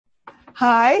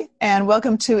Hi, and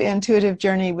welcome to Intuitive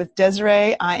Journey with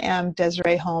Desiree. I am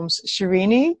Desiree Holmes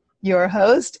Shirini, your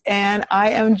host, and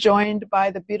I am joined by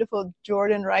the beautiful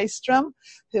Jordan Rystrom,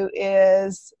 who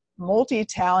is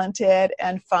multi-talented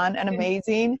and fun and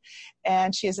amazing.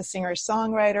 And she is a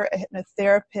singer-songwriter, a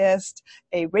hypnotherapist,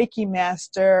 a Reiki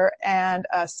master, and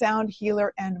a sound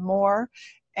healer, and more.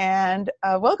 And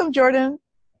welcome, Jordan.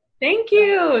 Thank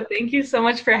you. Thank you so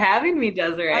much for having me,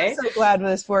 Desiree. I'm so glad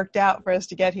this worked out for us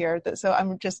to get here. So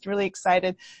I'm just really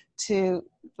excited to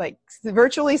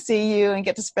virtually see you and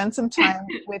get to spend some time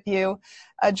with you.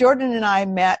 Jordan and I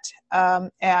met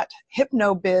at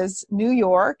HypnoBiz New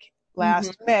York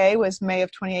last May, was May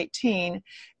of 2018.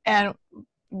 And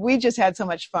we just had so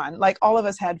much fun. Like all of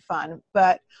us had fun.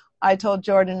 But I told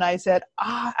Jordan, I said,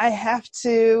 I have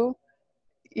to,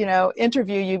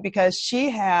 interview you because she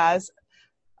has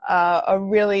a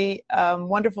really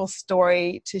wonderful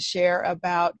story to share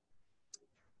about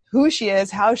who she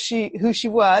is, who she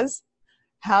was,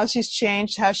 how she's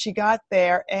changed, how she got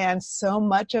there, and so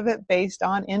much of it based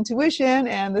on intuition.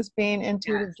 And this being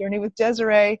Intuitive Journey with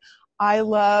Desiree, I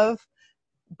love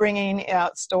bringing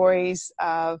out stories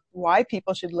of why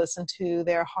people should listen to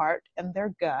their heart and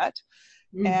their gut.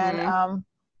 And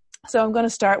so I'm going to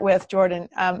start with Jordan.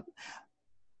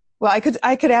 Well,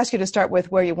 I could ask you to start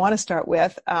with where you want to start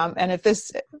with, and if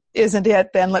this isn't it,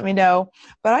 then let me know.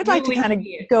 But I'd like to kind of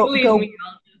go.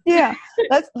 Yeah,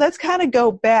 let's kind of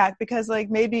go back because,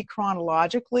 maybe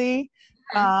chronologically,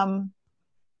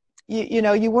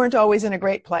 you weren't always in a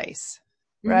great place,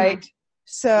 right?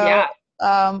 So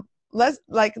let's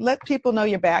let people know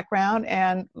your background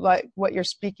and what you're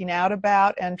speaking out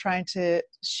about and trying to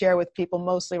share with people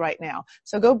mostly right now.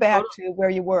 So go back to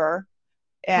where you were,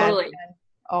 and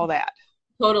all that.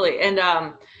 Totally. And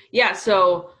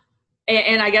so,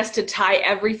 and I guess to tie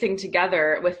everything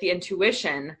together with the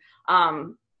intuition,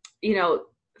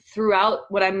 throughout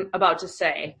what I'm about to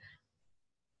say,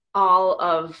 all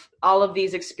of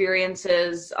these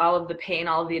experiences, all of the pain,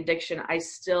 all of the addiction, I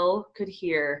still could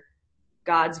hear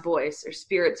God's voice or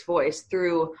Spirit's voice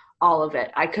through all of it.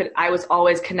 I was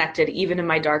always connected, even in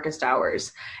my darkest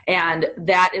hours. And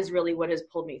that is really what has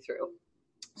pulled me through.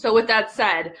 So with that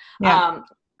said,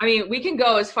 we can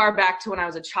go as far back to when I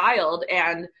was a child,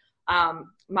 and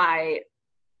I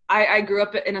grew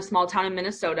up in a small town in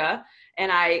Minnesota,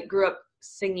 and I grew up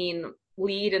singing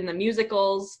lead in the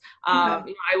musicals. I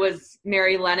was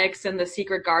Mary Lennox in The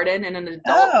Secret Garden in an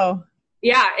adult,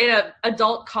 in an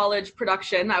adult college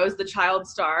production. I was the child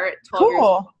star at 12 years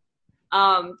old.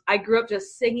 I grew up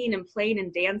just singing and playing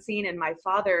and dancing, and my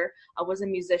father was a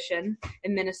musician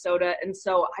in Minnesota, and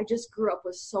so I just grew up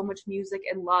with so much music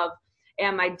and love.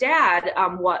 And my dad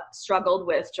struggled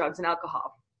with drugs and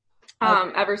alcohol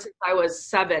ever since I was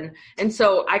 7. And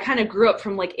so I kind of grew up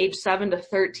from age 7 to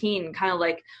 13, kind of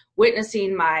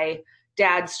witnessing my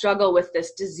dad struggle with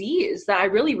this disease that I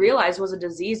really realized was a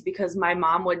disease because my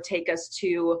mom would take us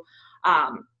to,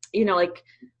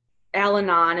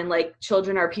 Al-Anon and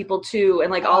Children Are People Too,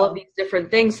 and all of these different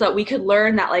things so that we could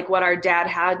learn that what our dad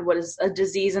had was a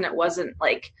disease and it wasn't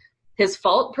his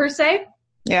fault per se.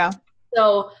 Yeah.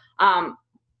 So,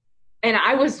 and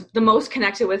I was the most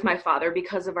connected with my father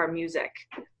because of our music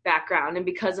background and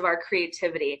because of our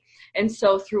creativity. And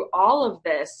so through all of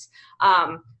this,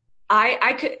 I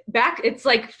could it's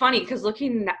funny because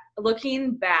looking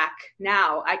back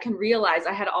now, I can realize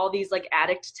I had all these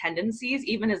addict tendencies,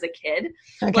 even as a kid,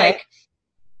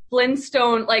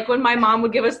 Flintstone, when my mom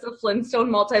would give us the Flintstone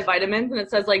multivitamins and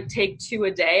it says take 2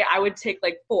 a day, I would take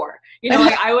 4,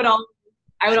 I would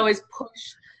always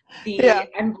push the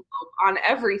envelope on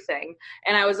everything.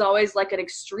 And I was always an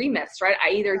extremist, right?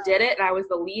 I either did it and I was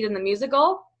the lead in the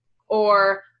musical,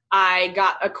 or I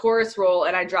got a chorus role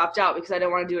and I dropped out because I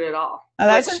didn't want to do it at all. Oh,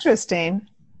 that's interesting.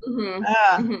 So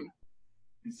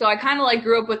I kind of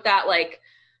grew up with that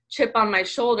chip on my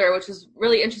shoulder, which is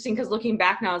really interesting because looking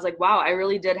back now, I was wow, I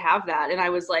really did have that. And I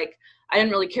was I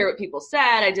didn't really care what people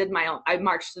said. I did I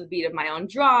marched to the beat of my own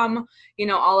drum,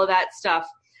 all of that stuff.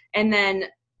 And then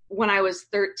when I was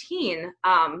 13,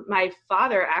 my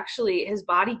father actually, his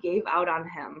body gave out on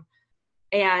him.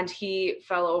 And he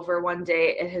fell over one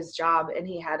day at his job and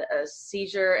he had a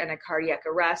seizure and a cardiac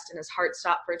arrest, and his heart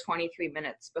stopped for 23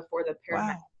 minutes before the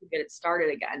paramedics could get it started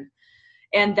again.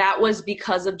 And that was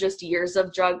because of just years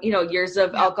of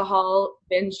alcohol,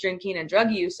 binge drinking, and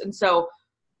drug use. And so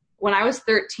when I was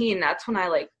 13, that's when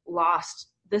I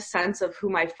lost the sense of who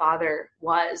my father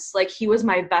was. He was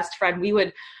my best friend. We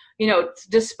would,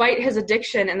 despite his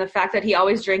addiction and the fact that he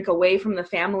always drank away from the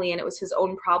family and it was his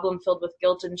own problem filled with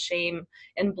guilt and shame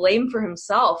and blame for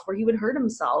himself, where he would hurt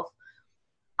himself,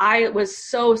 I was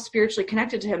so spiritually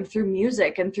connected to him through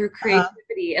music and through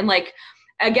creativity. And like,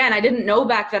 again, I didn't know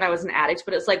back then I was an addict,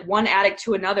 but it's like one addict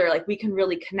to another, like we can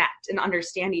really connect and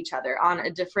understand each other on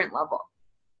a different level.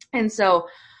 And so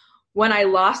when I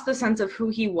lost the sense of who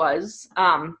he was,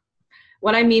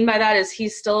 what I mean by that is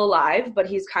he's still alive, but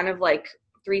he's kind of like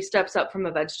 3 steps up from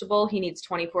a vegetable. He needs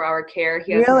 24-hour care.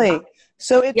 He has really?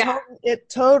 So it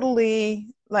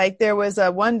totally, like there was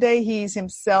one day he's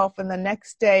himself and the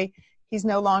next day he's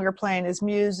no longer playing his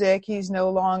music. He's no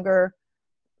longer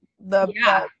the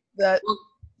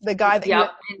guy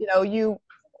that you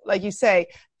like you say,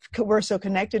 we're so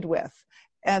connected with.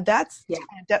 And that's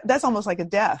almost like a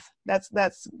death.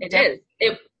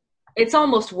 It's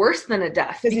almost worse than a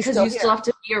death because you still have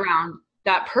to be around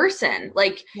that person.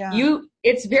 Like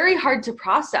it's very hard to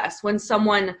process when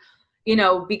someone,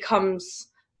 becomes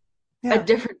a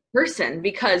different person,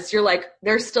 because you're like,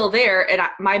 they're still there. And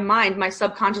my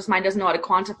subconscious mind doesn't know how to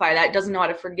quantify that. It doesn't know how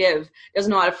to forgive,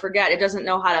 doesn't know how to forget. It doesn't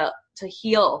know how to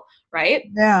heal. Right.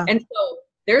 Yeah. And so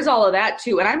there's all of that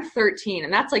too. And I'm 13,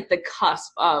 and that's like the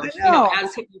cusp of, as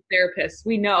hypnotherapists,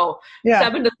 we know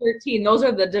 7 to 13, those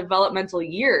are the developmental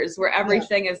years where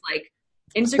everything is like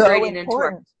integrating into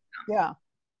our system. Yeah.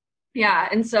 Yeah.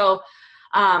 And so,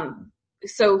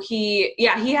 he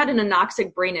had an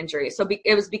anoxic brain injury. So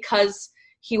it was because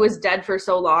he was dead for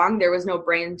so long, there was no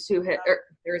brain to hit,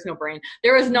 there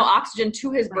was no oxygen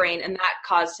to his brain, and that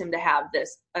caused him to have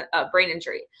this brain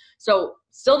injury. So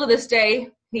still to this day,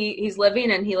 he's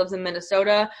living, and he lives in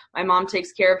Minnesota. My mom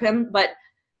takes care of him, but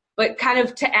kind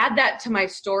of to add that to my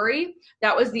story,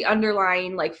 that was the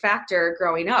underlying like factor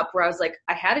growing up, where I was like,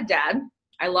 I had a dad,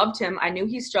 I loved him, I knew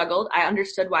he struggled, I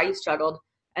understood why he struggled,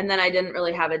 and then I didn't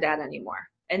really have a dad anymore,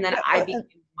 and then I became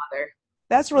a mother.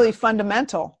 That's really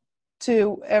fundamental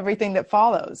to everything that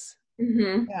follows.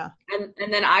 Mm-hmm. Yeah.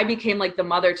 And then I became like the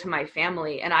mother to my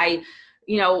family, and I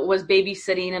was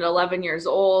babysitting at 11 years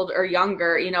old or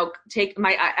younger,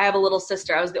 I have a little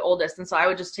sister. I was the oldest. And so I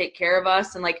would just take care of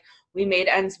us. And like, we made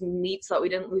ends meet so that we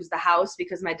didn't lose the house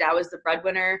because my dad was the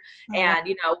breadwinner. And,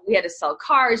 we had to sell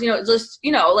cars, just,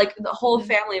 like the whole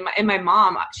family and my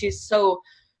mom, she's so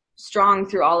strong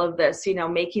through all of this,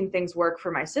 making things work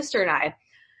for my sister and I.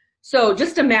 So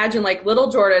just imagine like little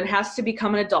Jordan has to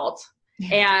become an adult,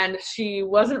 and she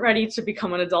wasn't ready to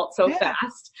become an adult so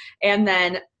fast. And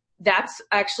then that's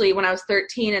actually when I was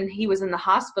 13 and he was in the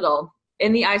hospital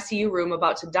in the ICU room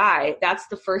about to die. That's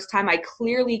the first time I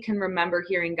clearly can remember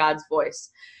hearing God's voice.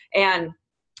 And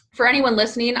for anyone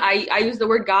listening, I use the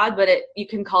word God, but you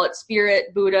can call it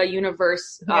spirit, Buddha,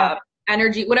 universe,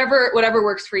 energy, whatever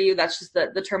works for you. That's just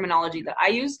the terminology that I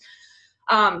use.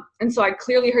 And so I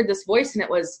clearly heard this voice, and it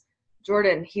was,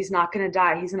 Jordan, he's not going to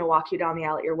die. He's going to walk you down the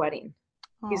aisle at your wedding.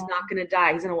 He's not going to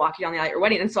die. He's going to walk you down the aisle at your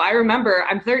wedding. And so I remember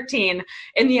I'm 13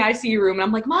 in the ICU room, and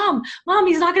I'm like, Mom,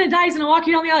 he's not going to die. He's going to walk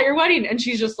you down the aisle at your wedding. And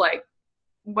she's just like,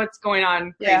 what's going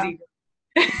on? Crazy.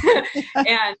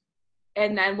 Yeah.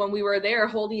 And then when we were there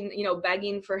holding,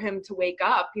 begging for him to wake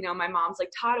up, my mom's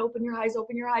like, Todd, open your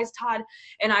eyes, Todd.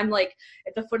 And I'm like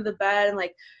at the foot of the bed and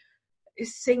like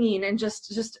singing, and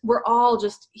just we're all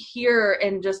just here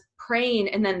and just praying.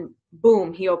 And then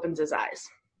boom, he opens his eyes.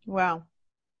 Wow.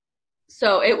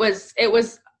 So it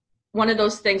was one of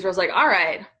those things where I was like, all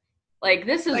right, like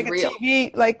this is like real. A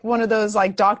TV, like one of those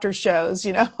like doctor shows,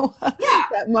 Yeah.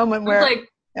 That moment where like,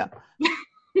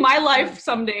 my life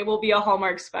someday will be a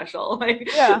Hallmark special. Like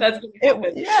that's gonna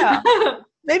happen.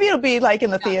 Maybe it'll be like in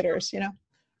the theaters, Exactly.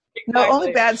 No,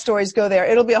 only bad stories go there.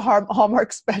 It'll be a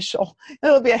Hallmark special.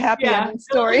 It'll be a happy ending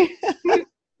story.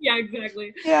 Yeah,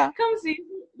 exactly. Yeah. Come see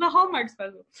the Hallmark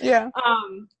special. Yeah.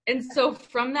 And so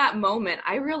from that moment,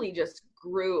 I really just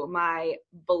grew my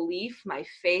belief, my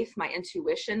faith, my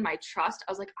intuition, my trust.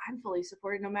 I was like, I'm fully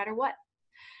supported no matter what.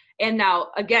 And now,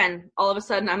 again, all of a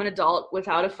sudden I'm an adult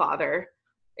without a father,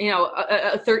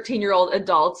 a 13-year-old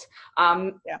adult.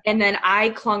 And then I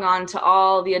clung on to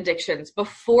all the addictions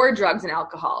before drugs and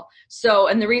alcohol. So,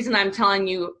 and the reason I'm telling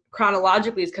you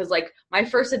chronologically is because like my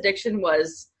first addiction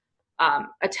was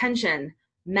attention,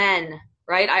 men,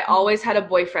 right? I always had a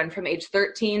boyfriend from age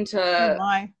 13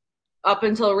 to up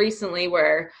until recently,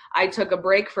 where I took a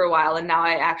break for a while, and now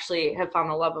I actually have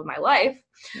found the love of my life.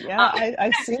 Yeah,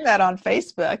 I've seen that on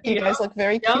Facebook. You guys look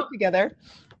very cute together.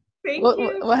 Thank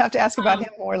you. We'll have to ask about him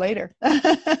more later.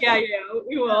 Yeah,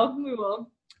 we will.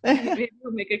 Maybe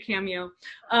we'll make a cameo.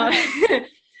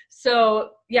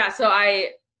 So I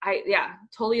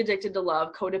totally addicted to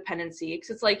love, codependency.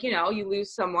 Because it's like, you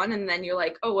lose someone and then you're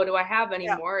like, oh, what do I have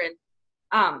anymore?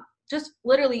 And just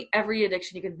literally every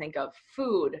addiction you can think of,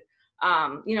 food,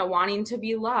 wanting to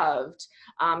be loved,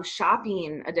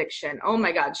 shopping addiction. Oh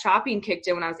my God, shopping kicked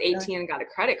in when I was 18 and got a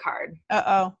credit card.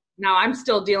 Uh-oh. Now I'm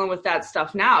still dealing with that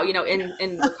stuff now,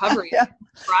 in recovery, Yeah.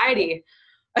 sobriety.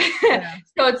 Yeah.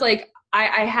 So it's like,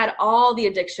 I had all the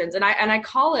addictions, and I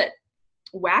call it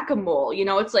whack-a-mole.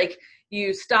 It's like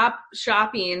you stop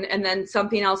shopping and then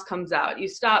something else comes out. You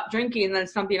stop drinking and then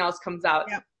something else comes out.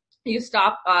 Yeah. You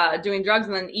stop doing drugs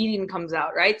and then eating comes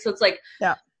out, right? So it's like,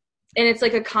 yeah. And it's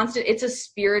like it's a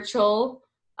spiritual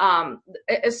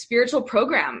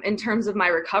program in terms of my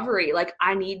recovery. Like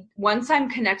once I'm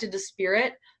connected to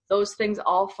spirit, those things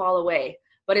all fall away.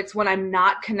 But it's when I'm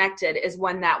not connected is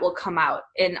when that will come out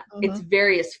in its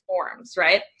various forms,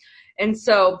 right? And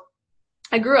so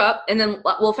I grew up, and then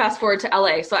we'll fast forward to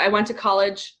LA. So I went to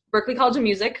college, Berklee College of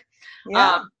Music.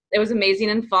 Yeah. It was amazing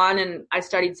and fun, and I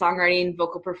studied songwriting,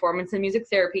 vocal performance, and music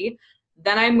therapy.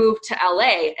 Then I moved to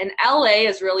LA, and LA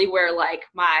is really where like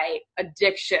my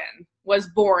addiction was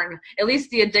born, at least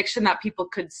the addiction that people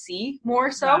could see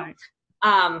more so.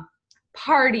 Right.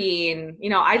 Partying,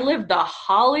 I lived the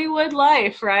Hollywood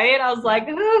life, right? I was like,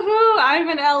 I'm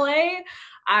in LA.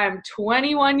 I'm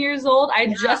 21 years old. I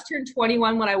just turned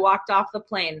 21 when I walked off the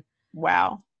plane.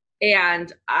 Wow.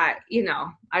 And I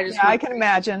can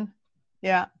imagine.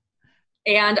 Yeah.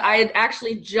 And I had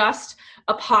actually just,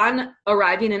 upon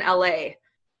arriving in LA,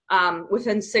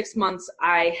 within 6 months,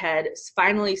 I had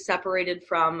finally separated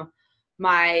from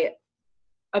my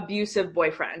abusive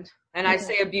boyfriend. And I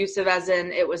say abusive as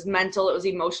in it was mental, it was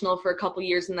emotional for a couple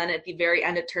years. And then at the very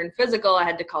end, it turned physical. I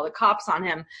had to call the cops on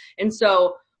him. And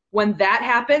so when that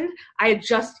happened, I had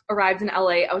just arrived in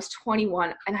LA. I was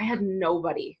 21 and I had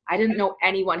nobody. I didn't know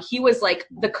anyone. He was like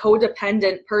the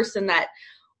codependent person that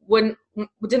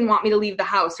didn't want me to leave the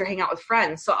house or hang out with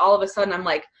friends. So all of a sudden I'm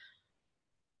like,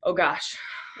 oh gosh.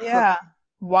 Yeah.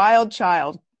 Wild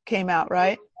Child came out,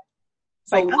 right?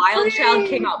 So like, Wild Child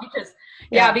came out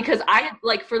because I had,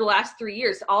 like, for the last 3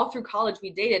 years, all through college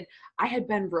we dated, I had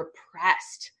been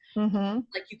repressed. Mm-hmm.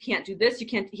 Like, you can't do this.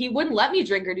 He wouldn't let me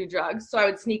drink or do drugs. So I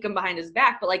would sneak him behind his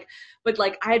back. But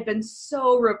I had been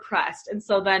so repressed. And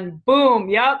so then boom.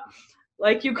 Yep.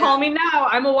 Like you call me now.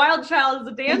 I'm a wild child as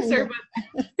a dancer,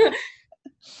 but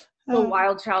the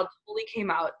Wild Child fully came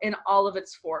out in all of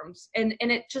its forms. And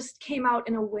it just came out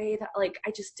in a way that like,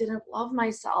 I just didn't love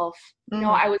myself.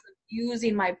 I was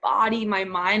abusing my body, my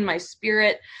mind, my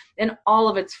spirit in all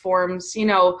of its forms.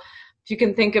 If you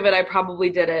can think of it, I probably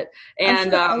did it.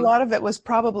 And a lot of it was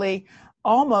probably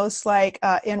almost like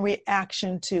in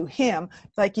reaction to him.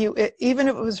 Like even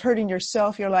if it was hurting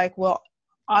yourself, you're like, well,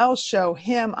 I'll show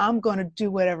him. I'm going to do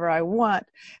whatever I want.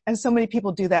 And so many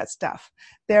people do that stuff.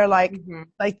 They're like,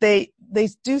 like they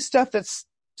do stuff that's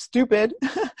stupid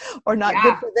or not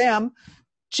good for them,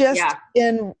 just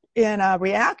in a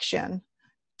reaction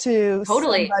to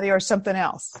somebody or something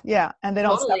else. Yeah. And they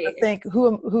don't stop to think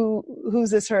who's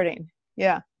this hurting.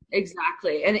 Yeah.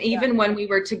 Exactly. And even when we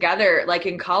were together, like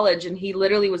in college, and he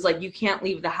literally was like, you can't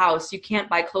leave the house. You can't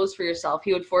buy clothes for yourself.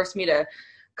 He would force me to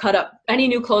cut up any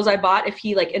new clothes I bought. If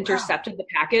he like intercepted the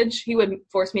package, he would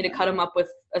force me to cut them up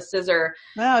with a scissor.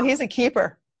 No, he's a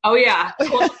keeper. Oh yeah.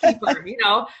 Total keeper,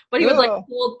 but he would like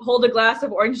hold a glass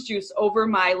of orange juice over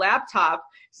my laptop.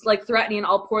 It's like threatening,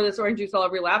 I'll pour this orange juice all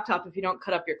over your laptop if you don't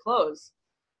cut up your clothes.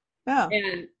 Yeah.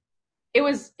 And it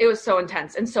was so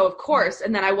intense. And so of course,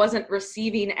 and then I wasn't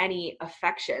receiving any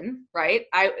affection, right?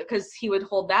 Because he would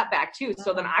hold that back too.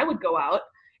 So then I would go out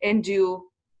and do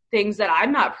things that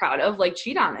I'm not proud of, like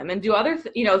cheat on him and do other,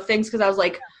 things. Cause I was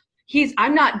like,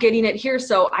 I'm not getting it here.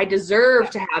 So I deserve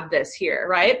to have this here.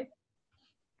 Right.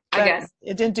 Again,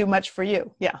 it didn't do much for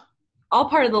you. Yeah. All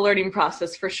part of the learning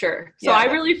process for sure. So I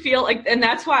really feel like, and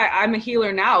that's why I'm a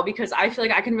healer now, because I feel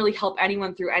like I can really help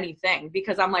anyone through anything,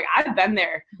 because I'm like, I've been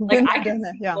there. Like I can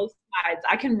see both sides.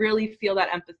 I can really feel that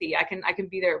empathy. I can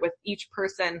be there with each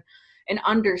person and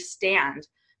understand,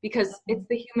 because it's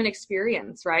the human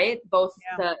experience, right? Both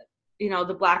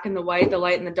the black and the white, the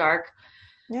light and the dark.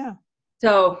 Yeah.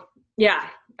 So yeah,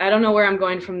 I don't know where I'm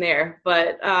going from there,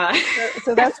 but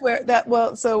so that's where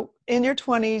so in your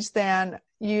 20s, then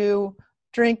you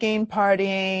drinking,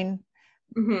 partying,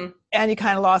 and you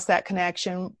kind of lost that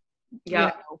connection.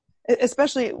 Yeah.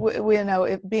 Especially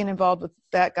being involved with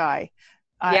that guy.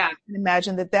 I can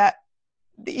imagine that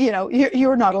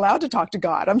you're not allowed to talk to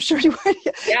God. I'm sure you were.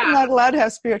 You're not allowed to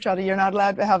have spirituality. You're not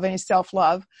allowed to have any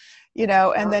self-love,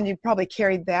 and then you probably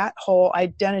carried that whole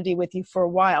identity with you for a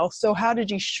while. So how did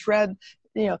you shed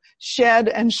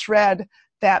and shred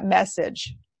that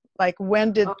message? Like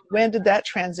when did that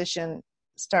transition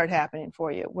start happening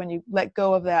for you, when you let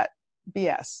go of that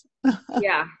BS?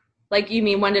 Yeah. Like, you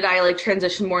mean when did I like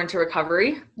transition more into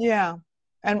recovery? Yeah.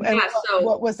 And Yeah, so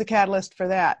what was the catalyst for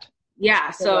that?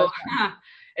 yeah, There so was one.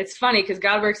 it's funny because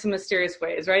God works in mysterious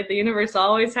ways, right? The universe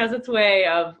always has its way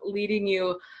of leading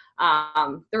you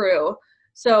through.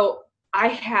 So I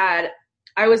had,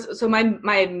 so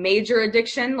my major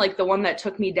addiction, like the one that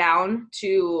took me down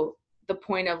to the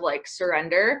point of like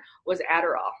surrender, was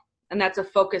Adderall, and that's a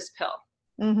focus pill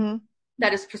Mm-hmm.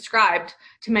 that is prescribed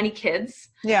to many kids,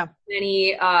 Yeah.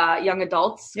 many young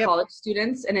adults, Yep. college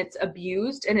students, and it's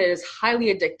abused and it is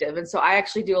highly addictive. And so I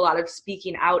actually do a lot of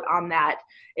speaking out on that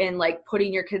and like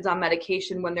putting your kids on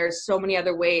medication when there's so many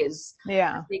other ways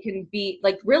Yeah. they can be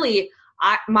like really.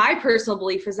 My personal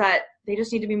belief is that they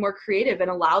just need to be more creative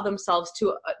and allow themselves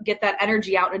to get that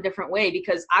energy out in a different way,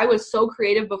 because I was so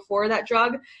creative before that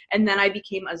drug and then I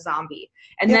became a zombie.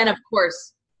 And then of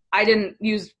course I didn't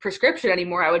use prescription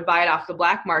anymore. I would buy it off the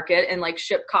black market and like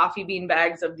ship coffee bean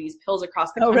bags of these pills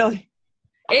across the Oh, country. really?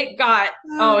 It got,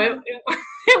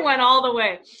 it went all the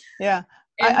way. Yeah.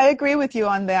 And I agree with you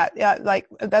on that. Yeah. Like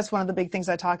that's one of the big things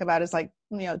I talk about is like,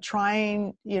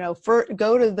 trying,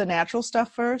 go to the natural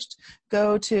stuff first,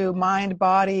 go to mind,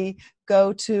 body,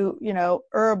 go to,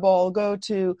 herbal, go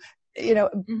to,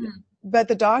 mm-hmm. but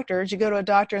the doctors, you go to a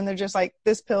doctor and they're just like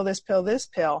this pill, this pill, this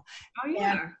pill. Oh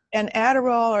yeah. And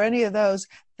Adderall or any of those,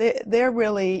 they're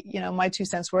really, my 2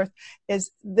 cents worth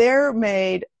is they're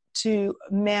made to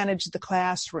manage the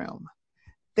classroom.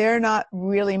 They're not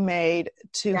really made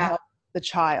to help the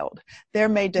child. They're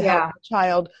made to help the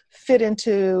child fit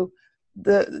into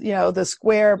the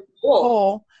square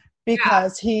hole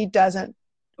because he doesn't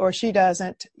or she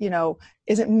doesn't,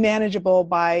 isn't manageable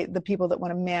by the people that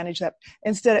want to manage that.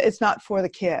 Instead, it's not for the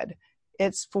kid.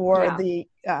 It's for the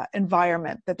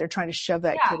environment that they're trying to shove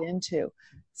that kid into.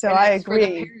 So I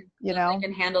agree, they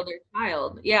can handle their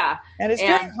child. Yeah. And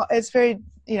it's very,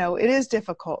 it is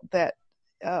difficult that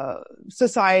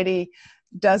society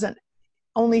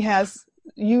only has,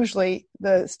 usually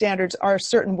the standards are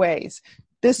certain ways.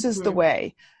 This is the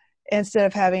way, instead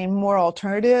of having more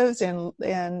alternatives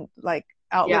and like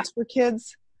outlets for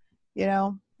kids,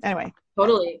 anyway.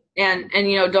 Totally. And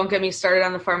don't get me started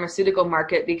on the pharmaceutical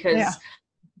market, because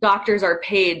doctors are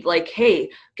paid like,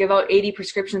 hey, give out 80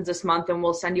 prescriptions this month and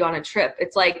we'll send you on a trip.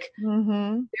 It's like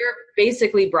they're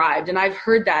basically bribed. And I've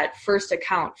heard that first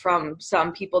account from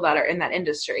some people that are in that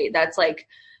industry. That's like,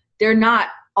 they're not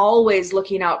always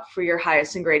looking out for your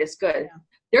highest and greatest good. Yeah.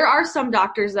 There are some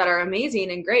doctors that are amazing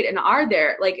and great and are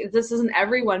there. Like, this isn't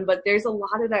everyone, but there's a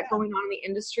lot of that going on in the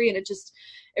industry. And it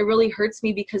really hurts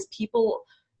me because people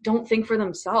don't think for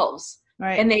themselves.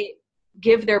 Right. And they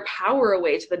give their power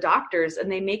away to the doctors, and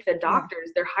they make the doctors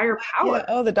their higher power. Yeah.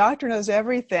 Oh, the doctor knows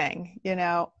everything,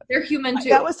 They're human too.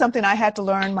 That was something I had to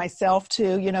learn myself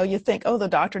too. You think, oh, the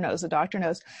doctor knows.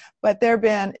 But there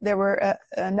were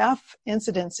enough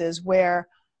incidences where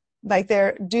like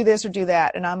they're do this or do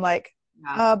that. And I'm like,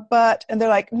 and they're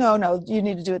like, no, you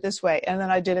need to do it this way. And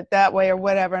then I did it that way or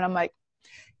whatever. And I'm like,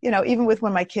 even with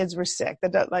when my kids were sick,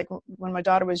 like when my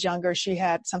daughter was younger, she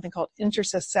had something called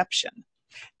interoception.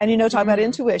 And, talk about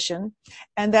intuition.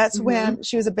 And that's when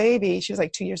she was a baby, she was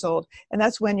like 2 years old. And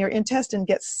that's when your intestine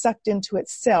gets sucked into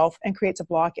itself and creates a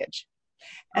blockage.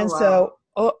 And so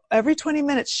every 20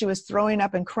 minutes she was throwing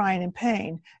up and crying in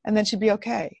pain, and then she'd be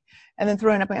okay. And then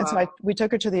throwing up. And so we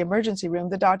took her to the emergency room.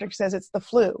 The doctor says it's the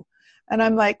flu. And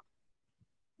I'm like,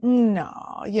 no,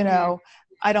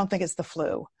 I don't think it's the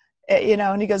flu.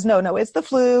 And he goes, no, it's the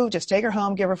flu. Just take her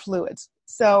home, give her fluids.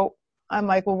 So I'm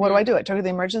like, well, what do I do? I took her to the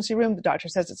emergency room. The doctor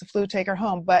says it's a flu, take her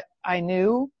home. But I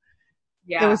knew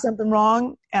there was something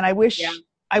wrong. And I wish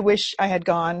I had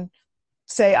gone,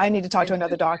 say, I need to talk to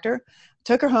another doctor.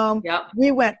 Took her home. Yep.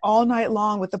 We went all night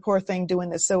long with the poor thing doing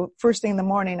this. So first thing in the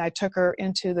morning, I took her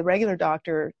into the regular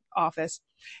doctor office,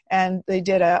 and they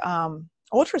did a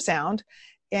ultrasound.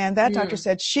 And that doctor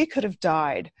said she could have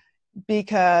died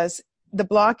because the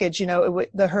blockage,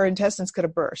 her intestines could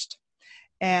have burst.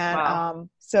 And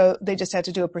so they just had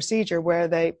to do a procedure where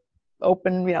they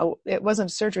open, it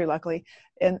wasn't surgery, luckily,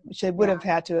 and she would have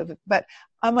had to have. But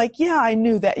I'm like, I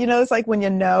knew that. It's like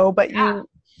when but you.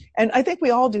 And I think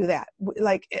we all do that.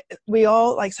 Like we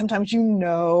all, like sometimes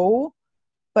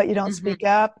but you don't speak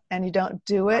up and you don't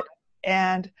do it.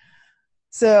 And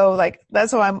so like,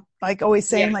 that's why I'm like always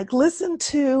saying like, listen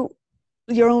to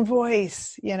your own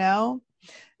voice,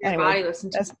 Anyway, body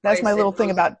listens to that's my little thing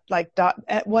about like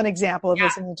one example of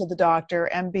listening to the doctor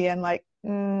and being like,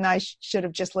 I should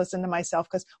have just listened to myself,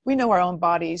 because we know our own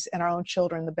bodies and our own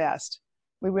children the best.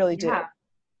 We really do. Yeah.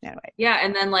 Anyway. Yeah.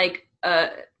 And then like,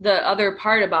 the other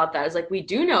part about that is like, we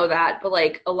do know that, but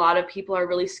like a lot of people are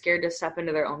really scared to step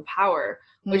into their own power,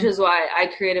 which is why I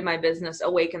created my business,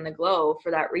 Awaken the Glow,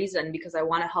 for that reason, because I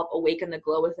want to help awaken the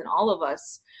glow within all of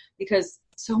us, because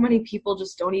so many people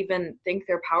just don't even think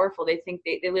they're powerful. They think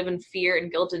they live in fear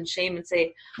and guilt and shame and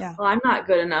say, well, I'm not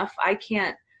good enough. I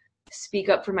can't speak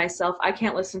up for myself. I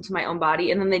can't listen to my own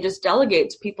body. And then they just delegate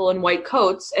to people in white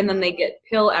coats. And then they get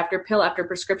pill after pill after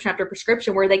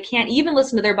prescription where they can't even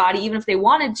listen to their body, even if they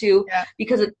wanted to,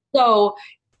 because it's so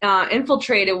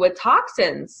infiltrated with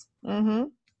toxins.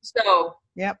 So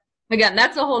again,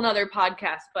 that's a whole nother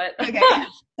podcast, but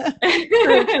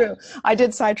true. I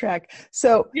did sidetrack.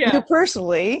 So you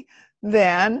personally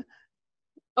then,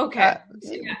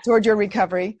 toward your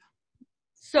recovery.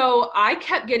 So I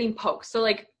kept getting pokes. So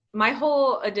like my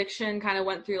whole addiction kind of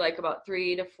went through like about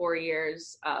 3 to 4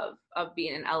 years of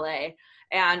being in LA.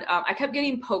 And I kept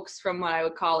getting pokes from what I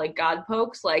would call like God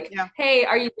pokes, like, hey,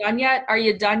 are you done yet? Are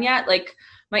you done yet? Like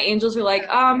my angels were like,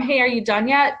 hey, are you done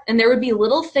yet? And there would be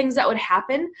little things that would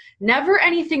happen, never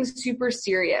anything super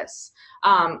serious.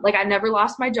 Like I never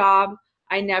lost my job.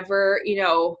 I never,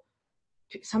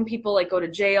 some people like go to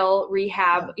jail,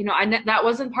 rehab, that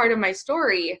wasn't part of my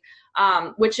story,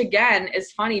 which again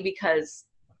is funny because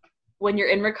when you're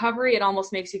in recovery, it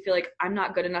almost makes you feel like I'm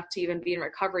not good enough to even be in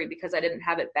recovery because I didn't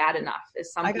have it bad enough.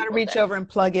 I got to reach over and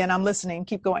plug in. I'm listening.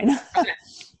 Keep going.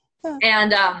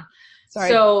 And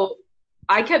so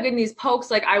I kept getting these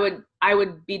pokes. Like I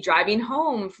would be driving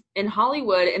home in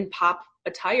Hollywood and pop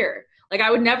a tire. Like I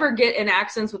would never get in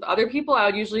accidents with other people. I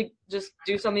would usually just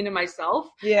do something to myself.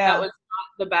 That was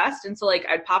not the best. And so like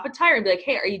I'd pop a tire and be like,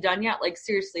 hey, are you done yet? Like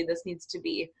seriously, this needs to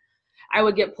be. I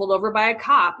would get pulled over by a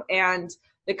cop, and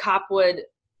the cop would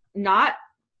not,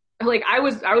 like I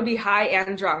would be high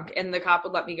and drunk and the cop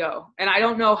would let me go. And I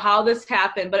don't know how this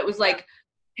happened, but it was like,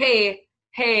 hey,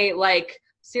 like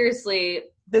seriously.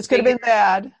 This could have been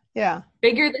bad. Yeah.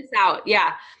 Figure this out.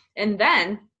 Yeah. And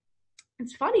then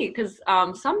it's funny because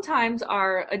sometimes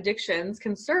our addictions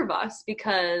can serve us,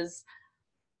 because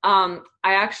I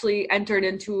actually entered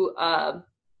into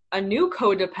a new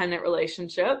codependent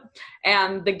relationship,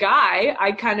 and the guy,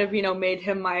 I kind of, made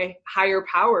him my higher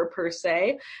power per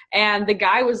se. And the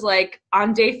guy was like,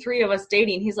 on day 3 of us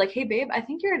dating, he's like, hey babe, I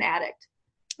think you're an addict.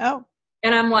 Oh.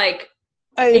 And I'm like,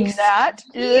 I'm not.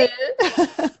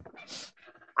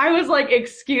 I was like,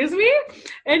 excuse me?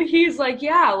 And he's like,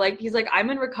 yeah, like, he's like, I'm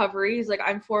in recovery. He's like,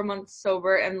 I'm 4 months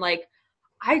sober. And like,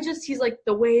 he's like,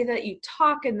 the way that you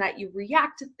talk and that you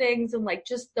react to things and like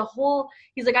just the whole,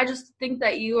 he's like, I just think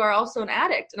that you are also an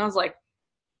addict. And I was like,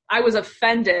 I was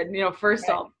offended, first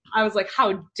off, I was like,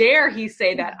 how dare he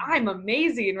say that? I'm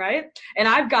amazing, right? And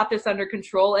I've got this under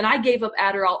control. And I gave up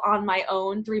Adderall on my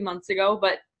own 3 months ago,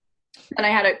 but then I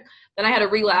had a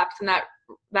relapse, and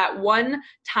that one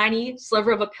tiny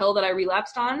sliver of a pill that I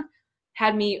relapsed on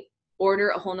had me order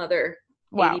a whole nother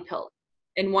 80 pills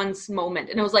in one moment.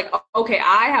 And it was like, okay,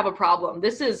 I have a problem.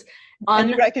 This is And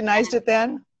you recognized it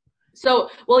then? So,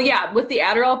 well, yeah, with the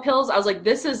Adderall pills, I was like,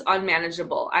 this is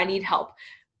unmanageable. I need help.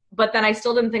 But then I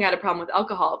still didn't think I had a problem with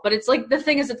alcohol. But it's like, the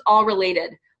thing is, it's all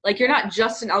related. Like, you're not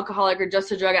just an alcoholic or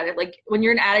just a drug addict. Like, when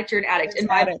you're an addict, you're an addict.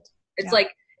 It's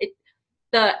like,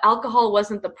 the alcohol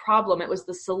wasn't the problem. It was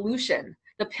the solution.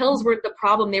 The pills weren't the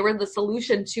problem. They were the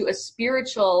solution to a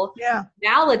spiritual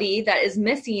malady that is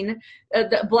missing,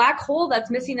 the black hole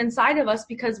that's missing inside of us,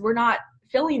 because we're not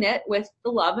filling it with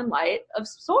the love and light of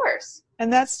source.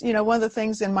 And that's, one of the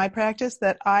things in my practice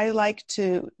that I like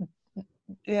to,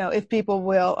 if people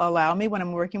will allow me when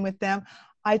I'm working with them,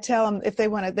 I tell them if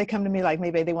they come to me like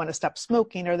maybe they want to stop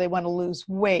smoking or they want to lose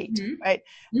weight, right?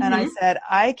 And I said,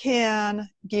 I can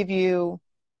give you,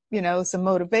 some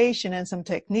motivation and some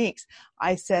techniques.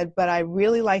 I said, but I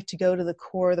really like to go to the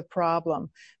core of the problem,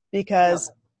 because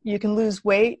you can lose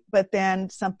weight, but then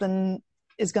something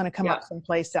is going to come up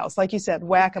someplace else. Like you said,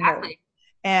 whack-a-mole. Exactly.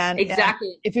 And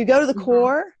if you go to the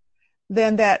core,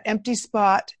 then that empty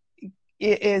spot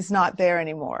is not there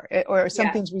anymore, or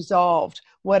something's resolved.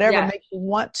 Whatever makes you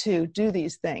want to do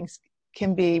these things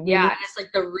can be released. And it's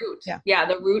like the root.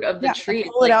 The root of the tree.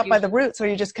 Pull it out by the roots, or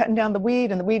you're just cutting down the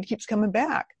weed, and the weed keeps coming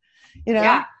back. And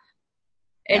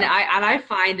I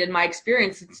find in my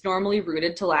experience, it's normally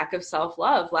rooted to lack of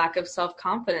self-love, lack of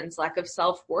self-confidence, lack of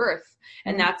self-worth.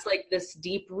 And that's like this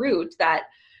deep root that,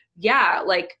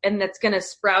 and that's going to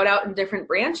sprout out in different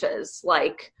branches,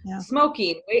 like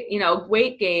smoking,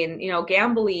 weight gain,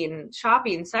 gambling,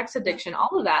 shopping, sex addiction,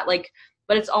 all of that. Like,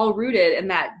 but it's all rooted in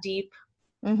that deep,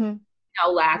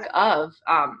 lack of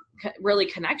really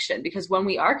connection. Because when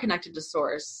we are connected to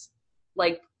source,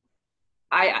 like,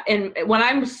 and when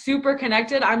I'm super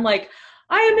connected, I'm like,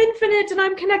 I am infinite and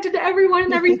I'm connected to everyone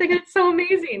and everything. And it's so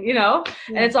amazing, you know?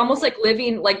 Yeah. And it's almost like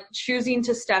living, like choosing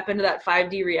to step into that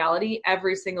 5D reality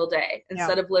every single day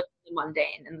instead of living the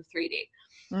mundane in the 3D.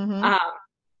 Mm-hmm.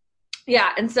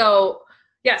 Yeah. And so,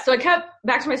 so I kept,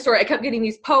 back to my story, I kept getting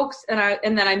these pokes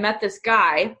and then I met this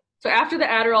guy. So after the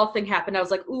Adderall thing happened, I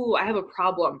was like, ooh, I have a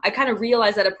problem. I kind of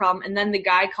realized I had a problem. And then the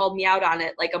guy called me out on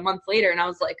it like a month later. And I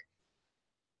was like,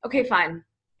 okay, fine.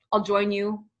 I'll join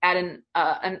you at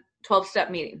a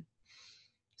 12-step meeting.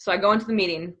 So I go into the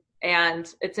meeting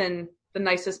and it's in the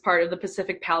nicest part of the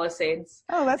Pacific Palisades.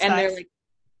 Oh, that's nice. And they're like,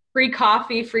 free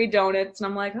coffee, free donuts. And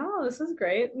I'm like, oh, this is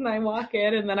great. And I walk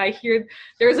in and then I hear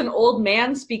there's an old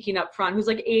man speaking up front who's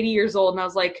like 80 years old. And I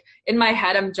was like, in my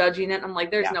head, I'm judging it. I'm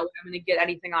like, there's no way I'm going to get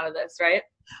anything out of this, right?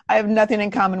 I have nothing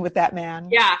in common with that man.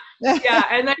 Yeah. Yeah.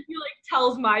 And then he like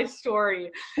tells my story.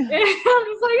 And I'm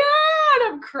just like,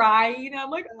 and I'm crying. You know,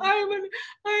 I'm like, I'm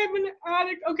an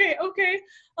addict. Okay.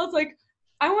 I was like,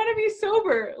 I want to be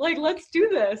sober. Like, let's do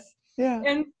this. Yeah.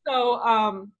 And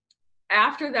so,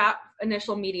 after that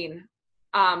initial meeting,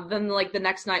 then like the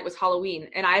next night was Halloween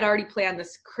and I had already planned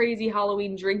this crazy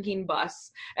Halloween drinking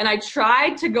bus and I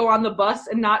tried to go on the bus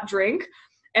and not drink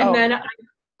and then I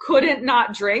couldn't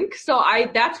not drink. So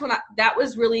that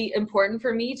was really important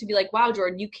for me to be like, wow,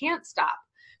 Jordan, you can't stop.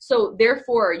 So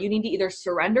therefore you need to either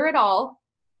surrender it all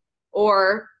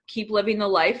or keep living the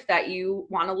life that you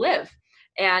want to live.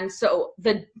 And so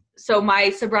my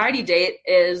sobriety date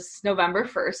is November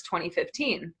 1st,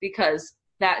 2015, because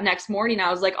that next morning I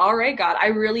was like, all right, God, I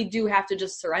really do have to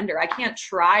just surrender. I can't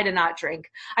try to not drink.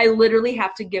 I literally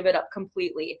have to give it up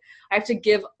completely. I have to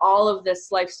give all of this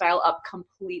lifestyle up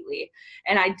completely.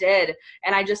 And I did.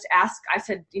 And I just asked, I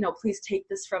said, you know, please take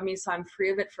this from me so I'm free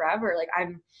of it forever. Like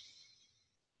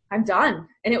I'm done.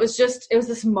 And it was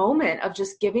this moment of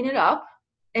just giving it up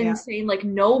and saying like,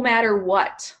 no matter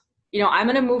what, you know, I'm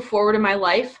going to move forward in my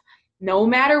life no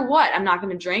matter what. I'm not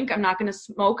going to drink. I'm not going to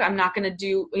smoke. I'm not going to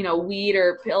do, you know, weed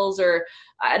or pills or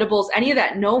edibles, any of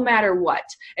that, no matter what.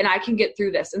 And I can get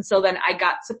through this. And so then I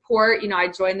got support. You know, I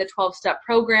joined the 12-step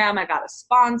program. I got a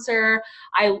sponsor.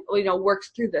 I, you know,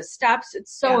 worked through the steps.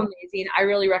 It's so amazing. I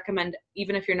really recommend,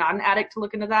 even if you're not an addict, to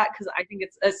look into that because I think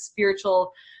it's a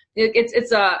spiritual,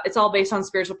 it's all based on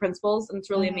spiritual principles. And it's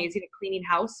really amazing at cleaning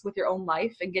house with your own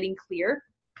life and getting clear.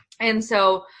 And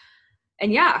so,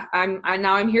 and yeah,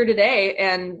 I'm here today,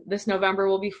 and this November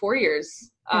will be 4 years.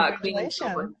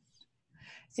 Congratulations.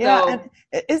 So, yeah, and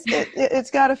it's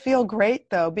got to feel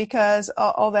great though, because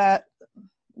all the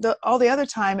other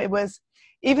time it was,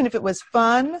 even if it was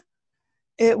fun,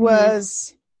 it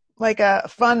was like a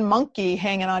fun monkey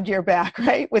hanging onto your back,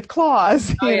 right, with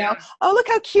claws. You know, oh look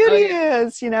how cute he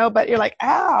is, you know, but you're like,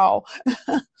 ow.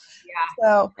 Yeah.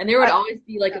 So, and there would always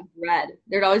be like a dread.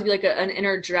 There'd always be like an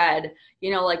inner dread,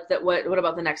 you know, like that. What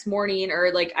about the next morning?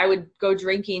 Or like I would go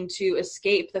drinking to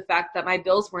escape the fact that my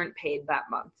bills weren't paid that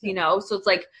month, you know? So it's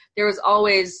like, there was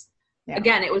always,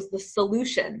 again, it was the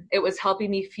solution. It was helping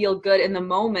me feel good in the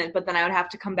moment, but then I would have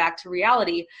to come back to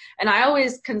reality. And I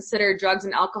always consider drugs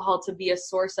and alcohol to be a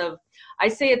source of, I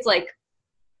say it's like,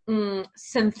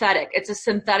 synthetic. It's a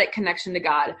synthetic connection to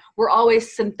God. We're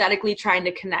always synthetically trying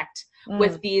to connect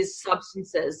with these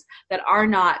substances that are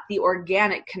not the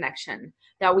organic connection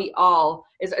that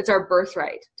it's our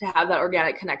birthright to have that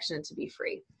organic connection to be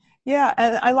free. Yeah.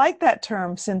 And I like that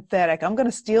term, synthetic. I'm going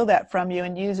to steal that from you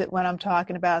and use it when I'm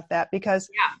talking about that, because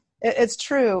it's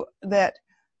true that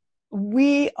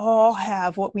we all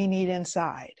have what we need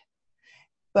inside,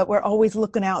 but we're always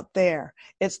looking out there.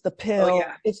 It's the pill,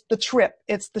 it's the trip,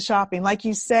 it's the shopping. Like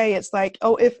you say, it's like,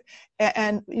 you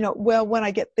know, well, when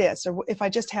I get this, or if I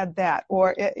just had that,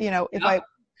 or, you know,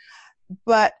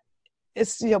 but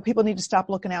it's, you know, people need to stop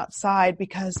looking outside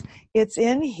because it's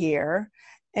in here.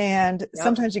 And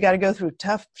sometimes you got to go through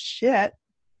tough shit,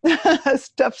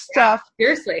 tough stuff.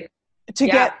 Seriously. To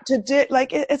get to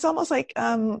like, it's almost like,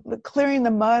 clearing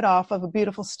the mud off of a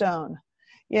beautiful stone.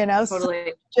 You know, totally.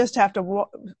 So just have to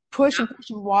push and push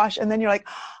and wash, and then you're like,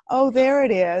 oh, there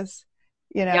it is.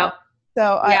 You know,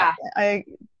 so I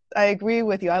agree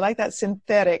with you. I like that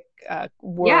synthetic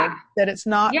word, that it's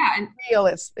not real.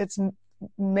 It's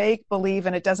make believe,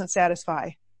 and it doesn't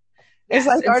satisfy. It's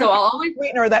like so I'll always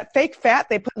or that fake fat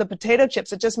they put in the potato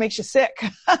chips. It just makes you sick.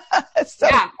 And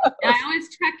I always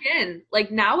check in.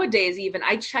 Like nowadays, even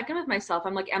I check in with myself.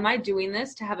 I'm like, am I doing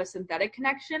this to have a synthetic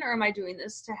connection, or am I doing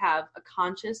this to have a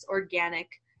conscious, organic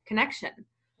connection?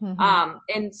 Mm-hmm.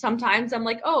 And sometimes I'm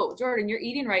like, oh, Jordan, you're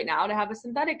eating right now to have a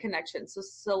synthetic connection.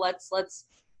 So let's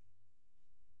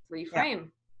reframe.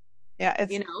 Yeah,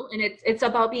 it's, you know, and it's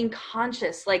about being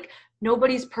conscious. Like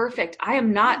nobody's perfect. I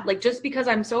am not, like, just because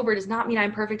I'm sober does not mean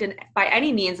I'm perfect by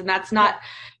any means. And that's not,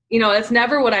 that's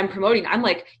never what I'm promoting. I'm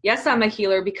like, yes, I'm a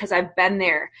healer because I've been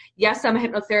there. Yes, I'm a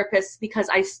hypnotherapist because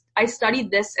I studied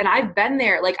this and I've been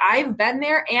there. Like, I've been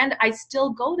there and I still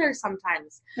go there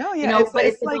sometimes. Oh yeah.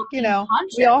 It's like,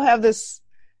 we all have this,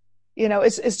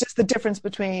 it's just the difference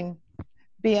between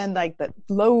being like the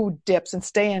low dips and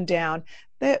staying down.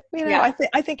 That,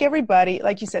 I think everybody,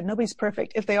 like you said, nobody's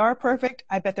perfect. If they are perfect,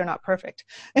 I bet they're not perfect.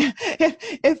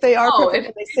 If they are perfect,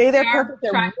 if they say they're perfect,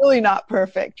 they're really not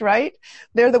perfect, right?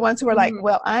 They're the ones who are like,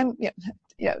 well, I'm,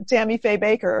 Tammy Faye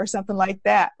Baker or something like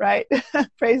that, right?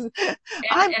 Praise.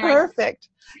 I'm perfect.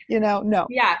 No.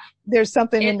 Yeah. There's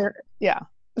something in there. Yeah.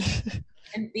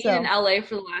 And being in LA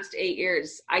for the last 8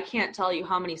 years, I can't tell you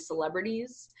how many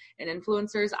celebrities and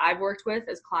influencers I've worked with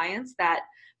as clients that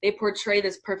they portray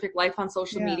this perfect life on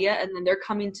social media, and then they're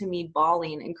coming to me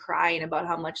bawling and crying about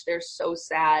how much they're so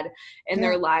sad and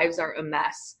their lives are a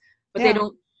mess. But they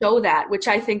don't show that, which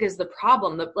I think is the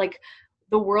problem.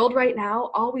 The world right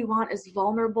now, all we want is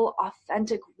vulnerable,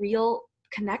 authentic, real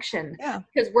connection.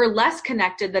 Because we're less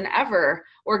connected than ever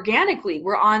organically.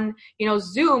 We're on,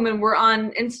 Zoom and we're on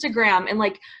Instagram, and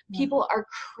people are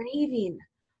craving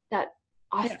that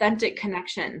authentic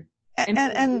connection.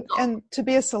 And to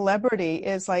be a celebrity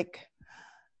is like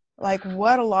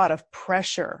what a lot of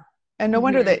pressure. And no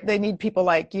wonder they need people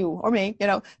like you or me,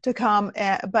 to come.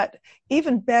 But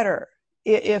even better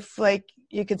if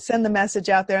you could send the message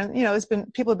out there.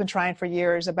 And, people have been trying for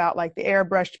years about the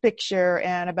airbrushed picture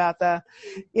and about the,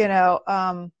 they've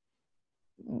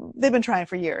been trying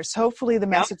for years. Hopefully the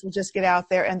message will just get out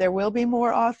there and there will be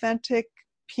more authentic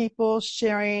people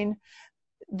sharing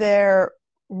their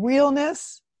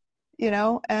realness,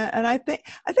 and I think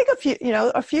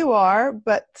a few are,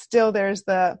 but still there's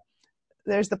the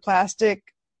plastic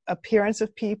appearance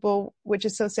of people, which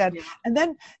is so sad. And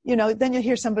then then you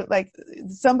hear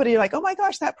somebody like, oh my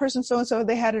gosh, that person so and so,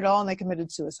 they had it all and they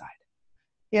committed suicide,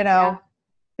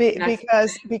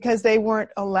 because they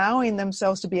weren't allowing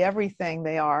themselves to be everything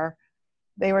they are.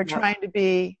 They were trying to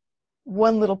be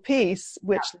one little piece,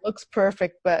 which looks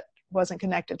perfect but wasn't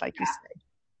connected, like you said.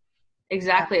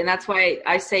 Exactly. And that's why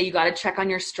I say you got to check on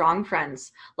your strong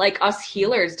friends. Like us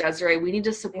healers, Desiree, we need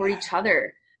to support each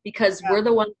other, because we're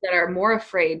the ones that are more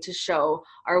afraid to show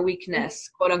our weakness,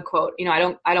 quote unquote.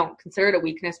 I don't consider it a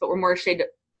weakness, but we're more afraid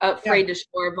to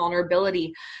show our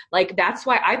vulnerability. That's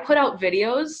why I put out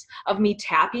videos of me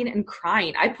tapping and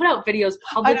crying. I put out videos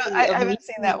publicly. I haven't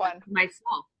seen that one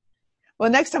myself. Well,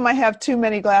 next time I have too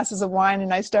many glasses of wine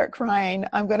and I start crying,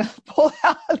 I'm going to pull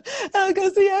out and I'm going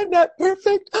to say, I'm not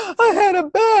perfect. I had a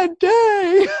bad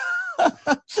day.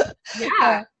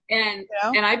 And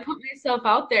I put myself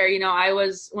out there.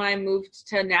 When I moved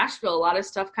to Nashville, a lot of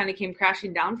stuff kind of came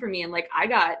crashing down for me. And I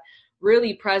got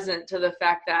really present to the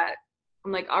fact that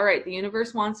I'm like, all right, the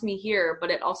universe wants me here, but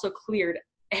it also cleared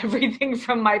everything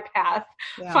from my path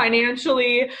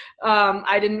financially.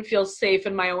 I didn't feel safe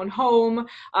in my own home,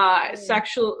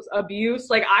 sexual abuse.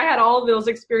 I had all of those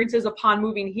experiences upon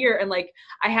moving here. And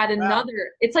I had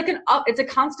another, it's a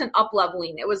constant up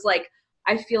leveling. It was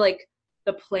I feel like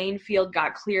the playing field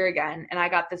got clear again. And I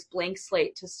got this blank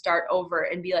slate to start over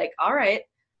and be like, all right,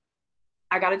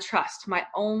 I got to trust my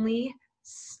only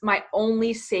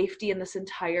safety in this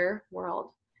entire world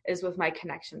is with my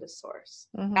connection to source.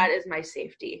 That is my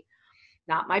safety,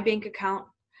 not my bank account,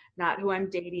 not who I'm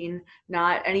dating,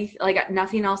 not anything,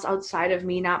 nothing else outside of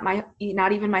me, not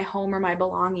even my home or my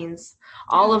belongings.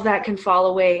 All of that can fall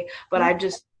away, but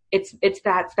that's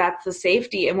the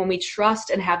safety. And when we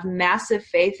trust and have massive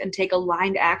faith and take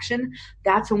aligned action,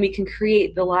 that's when we can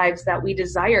create the lives that we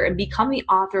desire and become the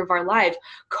author of our life,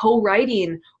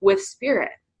 co-writing with spirit.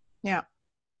 Yeah.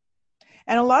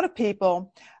 And a lot of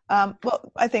people, I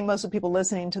think most of the people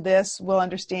listening to this will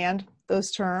understand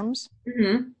those terms.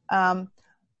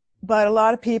 But a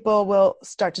lot of people will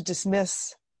start to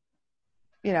dismiss,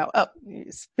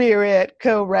 spirit,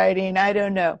 co-writing, I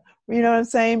don't know. You know what I'm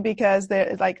saying? Because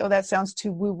they're like, oh, that sounds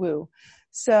too woo-woo.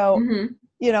 So,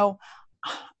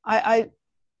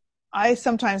 I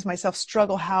sometimes myself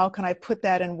struggle. How can I put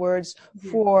that in words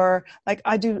for,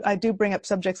 I do bring up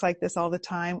subjects like this all the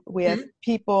time with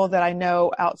people that I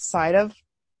know outside of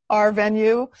our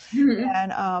venue.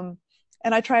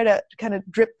 And I try to kind of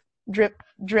drip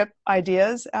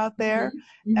ideas out there.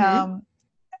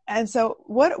 And so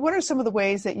what are some of the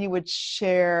ways that you would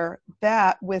share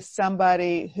that with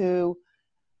somebody who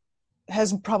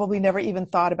has probably never even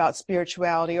thought about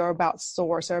spirituality or about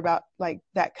source or about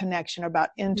that connection or about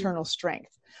internal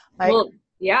strength?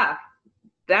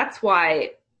 That's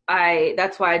why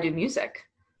I do music.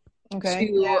 Okay.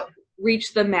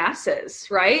 reach the masses,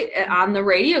 right? On the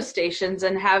radio stations,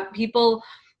 and have people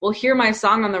will hear my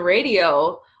song on the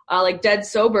radio, like Dead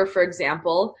Sober, for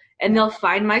example, and they'll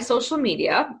find my social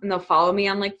media and they'll follow me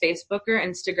on like Facebook or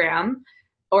Instagram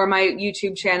or my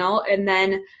YouTube channel. And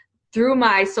then through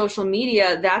my social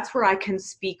media, that's where I can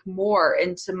speak more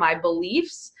into my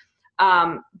beliefs.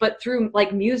 But through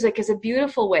like music is a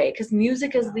beautiful way, because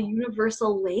music is the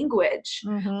universal language.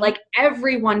 Like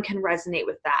everyone can resonate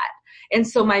with that. And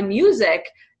so my music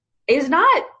is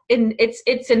not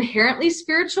it's inherently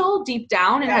spiritual deep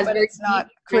down. But it's not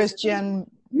Christian,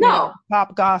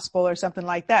 pop gospel or something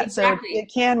like that. Exactly. So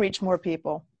it can reach more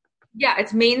people. Yeah,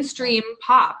 it's mainstream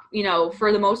pop,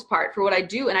 for the most part, for what I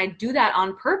do. And I do that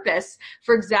on purpose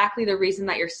for exactly the reason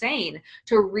that you're saying,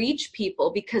 to reach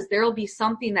people, because there'll be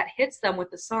something that hits them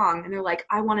with the song and they're like,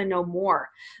 I want to know more.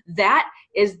 That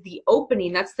is the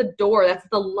opening. That's the door. That's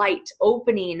the light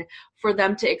opening for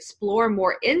them to explore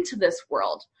more into this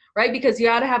world, right? Because you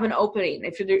got to have an opening.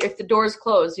 If the door is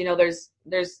closed,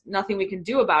 there's nothing we can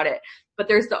do about it. But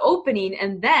there's the opening,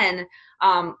 and then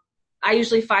I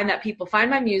usually find that people find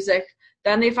my music,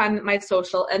 then they find my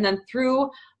social, and then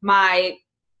through my,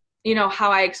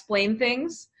 how I explain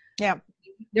things,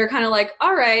 they're kind of like,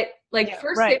 all right,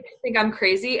 first they think I'm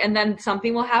crazy, and then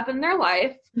something will happen in their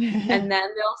life, and then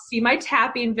they'll see my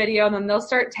tapping video, and then they'll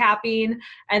start tapping,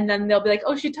 and then they'll be like,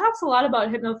 oh, she talks a lot about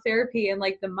hypnotherapy and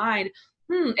like the mind.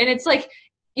 And it's like,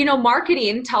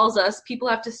 marketing tells us people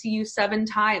have to see you 7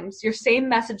 times, your same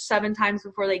message 7 times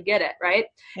before they get it, right?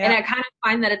 Yeah. And I kind of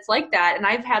find that it's like that. And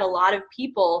I've had a lot of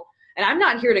people, and I'm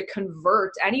not here to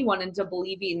convert anyone into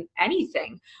believing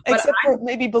anything. Except for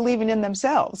maybe believing in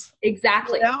themselves.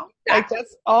 Exactly. Exactly. Like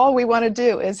that's all we want to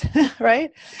do is,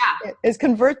 right? Yeah. Is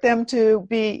convert them to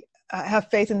have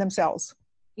faith in themselves.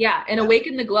 Yeah, and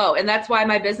awaken the glow. And that's why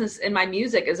my business and my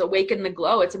music is Awaken the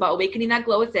Glow. It's about awakening that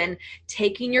glow within,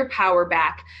 taking your power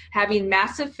back, having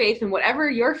massive faith in whatever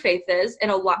your faith is,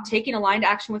 and taking aligned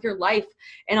action with your life,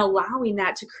 and allowing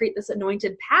that to create this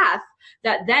anointed path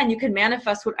that then you can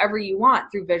manifest whatever you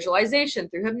want through visualization,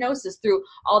 through hypnosis, through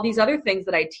all these other things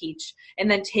that I teach,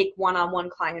 and then take one-on-one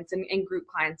clients and group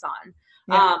clients on.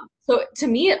 Yeah. So to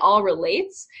me, it all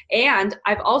relates. And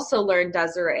I've also learned,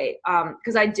 Desiree,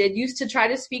 because I did used to try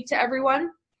to speak to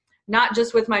everyone, not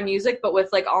just with my music, but with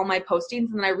like all my postings.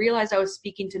 And then I realized I was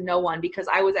speaking to no one because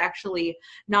I was actually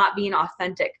not being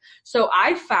authentic. So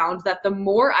I found that the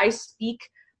more I speak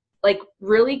like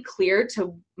really clear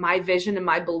to my vision and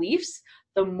my beliefs,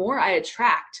 the more I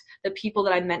attract the people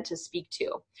that I'm meant to speak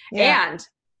to. Yeah.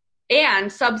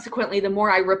 And subsequently, the more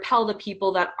I repel the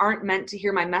people that aren't meant to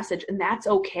hear my message, and that's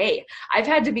okay. I've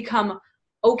had to become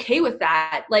okay with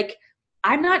that. Like,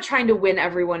 I'm not trying to win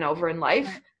everyone over in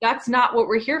life. That's not what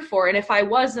we're here for. And if I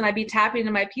was, then I'd be tapping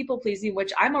into my people pleasing,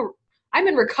 which I'm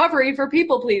in recovery for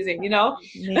people pleasing, Me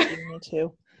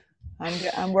too.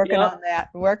 I'm working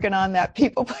on that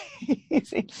people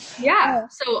pleasing. Yeah.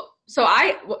 So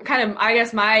I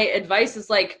guess my advice is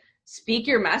like, speak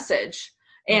your message.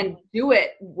 And do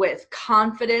it with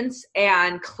confidence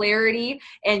and clarity,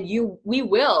 and we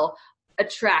will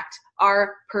attract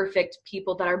our perfect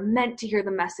people that are meant to hear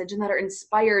the message and that are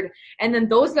inspired. And then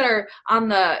those that are on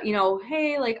the,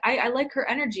 hey, like I like her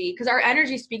energy, because our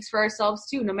energy speaks for ourselves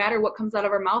too. No matter what comes out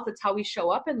of our mouth, it's how we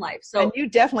show up in life. So and you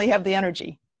definitely have the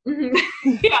energy.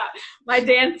 Yeah, my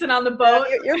dancing on the boat.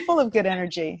 You're full of good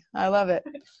energy. I love it.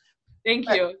 Thank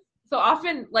you. So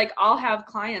often, like, I'll have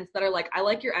clients that are like, I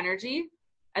like your energy.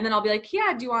 And then I'll be like,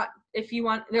 yeah, if you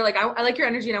want, they're like, I like your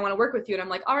energy and I want to work with you. And I'm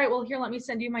like, all right, well, here, let me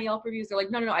send you my Yelp reviews. They're like,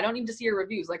 no, I don't need to see your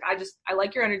reviews. Like, I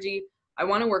like your energy. I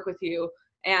want to work with you.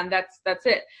 And that's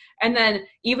it. And then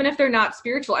even if they're not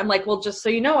spiritual, I'm like, well, just so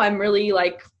you know, I'm really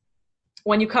like,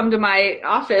 when you come to my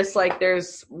office, like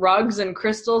there's rugs and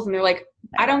crystals, and they're like,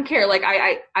 I don't care. Like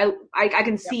I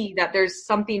can see that there's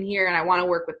something here and I want to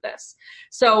work with this.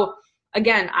 So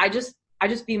again, I just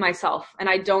be myself, and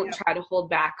I don't try to hold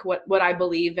back what I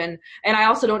believe in. And I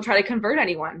also don't try to convert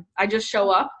anyone. I just show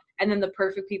up, and then the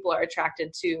perfect people are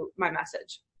attracted to my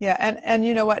message. Yeah. And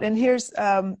you know what, and here's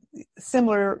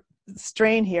similar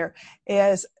strain here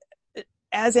is,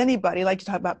 as anybody, like to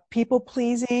talk about people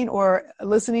pleasing or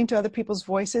listening to other people's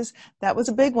voices. That was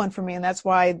a big one for me. And that's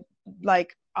why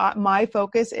my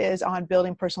focus is on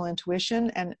building personal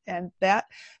intuition and that,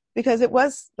 because it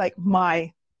was like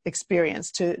my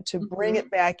experience to bring it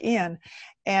back in.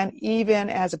 And even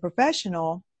as a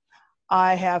professional,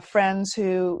 I have friends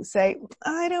who say,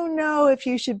 I don't know if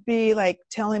you should be like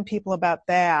telling people about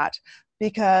that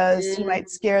because you might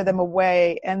scare them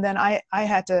away. And then I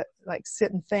had to like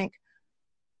sit and think,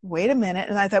 wait a minute.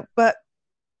 And I thought, but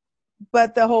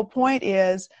the whole point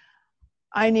is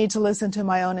I need to listen to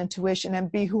my own intuition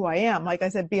and be who I am. Like I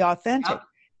said, be authentic.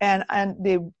 Yep. And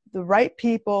the right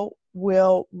people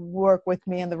will work with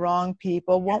me and the wrong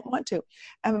people won't want to.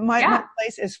 And my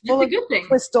place is full of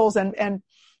crystals and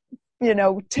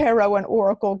tarot and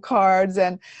oracle cards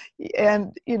and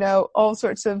all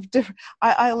sorts of different,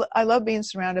 I love being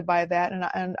surrounded by that.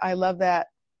 And I love that,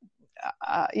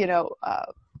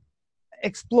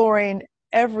 exploring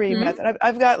every method.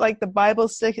 I've got like the Bible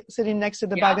sitting next to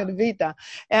the Bhagavad Gita,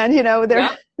 and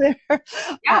they're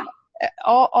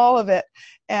all of it.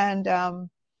 And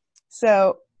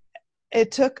so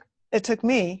it took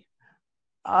me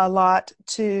a lot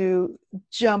to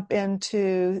jump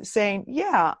into saying,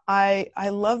 I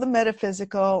love the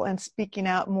metaphysical and speaking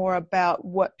out more about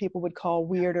what people would call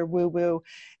weird or woo-woo.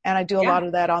 And I do a lot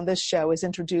of that on this show, is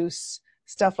introduce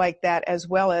stuff like that, as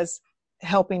well as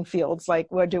helping fields like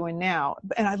we're doing now.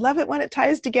 And I love it when it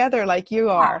ties together like you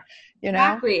are,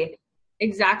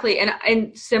 Exactly.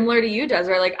 And similar to you,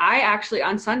 Desiree, like I actually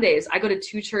on Sundays, I go to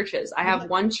 2 churches. I have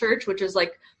one church, which is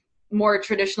like more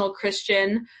traditional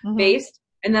Christian based.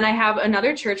 And then I have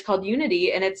another church called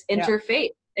Unity, and it's interfaith,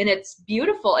 and it's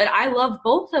beautiful. And I love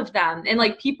both of them. And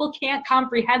like, people can't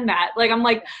comprehend that. Like, I'm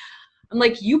like,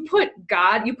 you put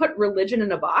religion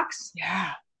in a box.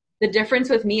 Yeah. The difference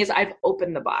with me is I've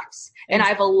opened the box and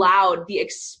I've allowed the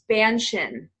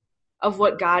expansion of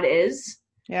what God is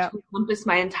to encompass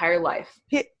my entire life.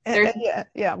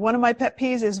 One of my pet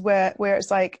peeves is where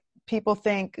it's like people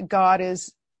think God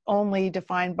is only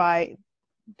defined by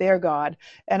their God.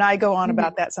 And I go on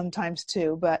about that sometimes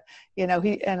too. But,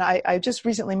 I just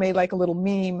recently made like a little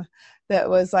meme that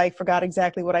was like, forgot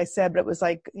exactly what I said, but it was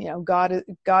like, God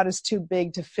is too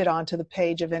big to fit onto the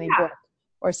page of any book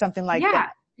or something like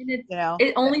that. And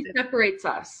it only separates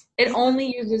us. It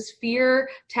only uses fear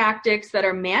tactics that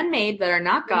are man-made, that are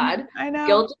not God,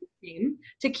 guilt and shame,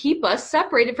 to keep us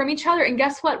separated from each other. And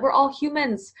guess what? We're all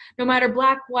humans, no matter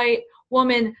black, white,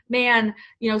 woman, man,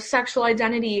 sexual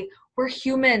identity. We're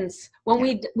humans.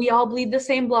 When we all bleed the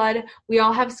same blood, we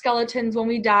all have skeletons. When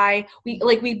we die,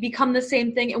 we become the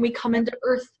same thing, and we come into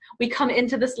earth. We come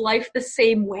into this life the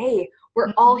same way.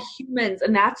 We're all humans.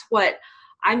 And that's what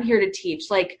I'm here to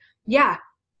teach. Like,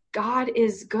 God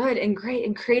is good and great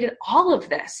and created all of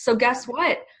this. So guess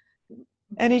what?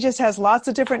 And he just has lots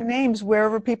of different names.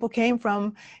 Wherever people came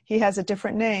from, he has a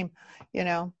different name,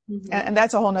 and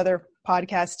that's a whole nother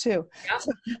podcast too. Yeah.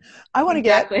 So I want to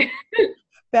get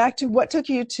back to what took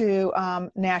you to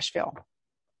Nashville.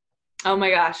 Oh my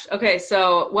gosh. Okay.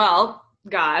 So,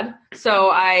 God. So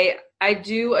I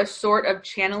do a sort of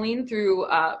channeling through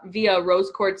via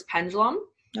rose quartz pendulum.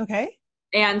 Okay.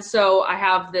 And so I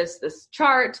have this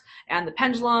chart and the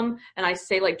pendulum, and I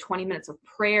say like 20 minutes of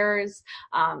prayers,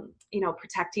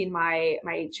 protecting my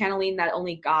channeling that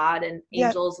only God and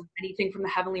angels and anything from the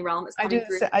heavenly realm is coming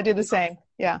through. I do the same.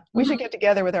 Yeah. We should get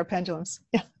together with our pendulums.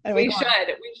 Yeah. We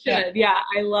should. Yeah.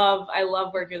 I love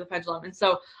working with the pendulum. And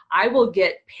so I will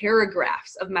get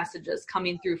paragraphs of messages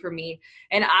coming through for me.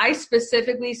 And I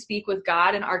specifically speak with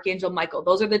God and Archangel Michael.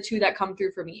 Those are the 2 that come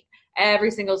through for me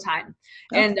every single time.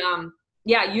 Okay. And,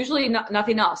 usually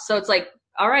nothing else. So it's like,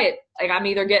 all right, like I'm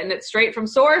either getting it straight from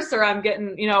source, or I'm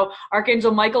getting,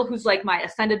 Archangel Michael, who's like my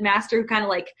ascended master, who kind of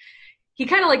like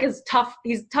is tough.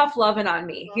 He's tough loving on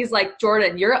me. He's like,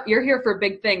 Jordan, you're here for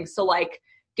big things. So like,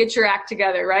 get your act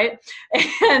together. Right.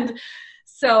 And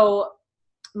so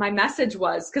my message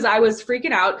was, cause I was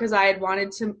freaking out, cause I had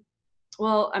wanted to,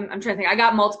 I'm trying to think. I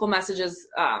got multiple messages.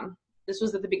 This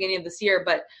was at the beginning of this year,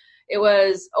 but it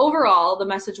was overall, the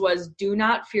message was, do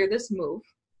not fear this move.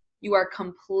 You are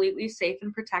completely safe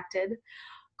and protected.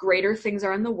 Greater things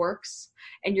are in the works,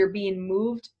 and you're being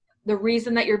moved. The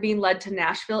reason that you're being led to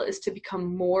Nashville is to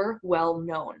become more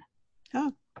well-known.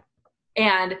 Oh.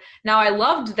 And now I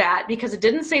loved that, because it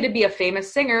didn't say to be a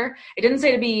famous singer. It didn't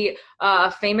say to be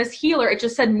a famous healer. It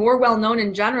just said more well-known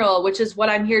in general, which is what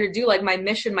I'm here to do. Like my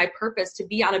mission, my purpose, to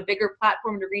be on a bigger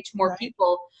platform, to reach more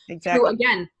people through,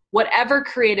 again, whatever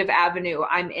creative avenue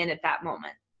I'm in at that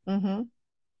moment. Mm-hmm.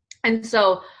 And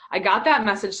so I got that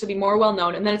message to be more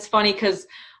well-known. And then it's funny because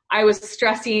I was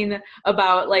stressing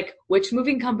about like, which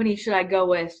moving company should I go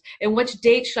with, and which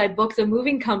date should I book the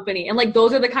moving company? And like,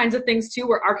 those are the kinds of things too,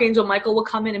 where Archangel Michael will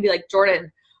come in and be like,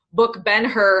 Jordan, book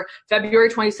Ben-Hur February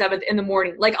 27th in the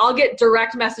morning. Like I'll get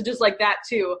direct messages like that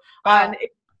too. Wow.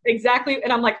 Exactly.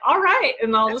 And I'm like, all right.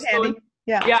 And I'll just go.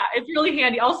 Yeah, it's really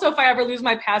handy. Also, if I ever lose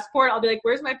my passport, I'll be like,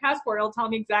 where's my passport? It'll tell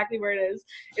me exactly where it is.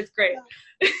 It's great.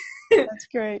 That's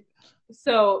great.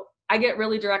 So I get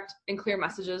really direct and clear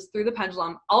messages through the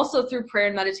pendulum, also through prayer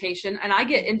and meditation. And I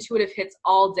get intuitive hits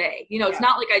all day. It's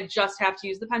not like I just have to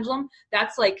use the pendulum.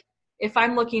 That's like if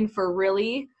I'm looking for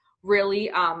really, really,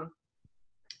 if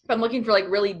I'm looking for like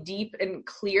really deep and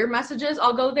clear messages,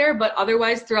 I'll go there. But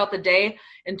otherwise throughout the day,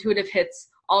 intuitive hits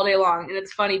all day long. And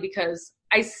it's funny because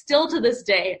I still to this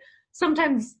day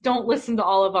sometimes don't listen to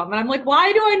all of them. And I'm like,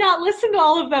 why do I not listen to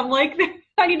all of them? Like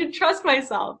I need to trust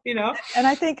myself, you know? And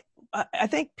I think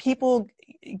people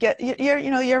get, you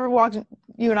ever walked,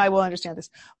 you and I will understand this,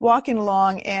 walking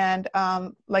along and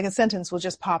like a sentence will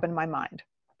just pop in my mind.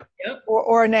 Yep.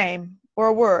 Or a name or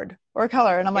a word or a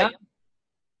color. And I'm like,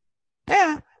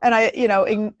 yeah. And I,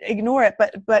 ignore it.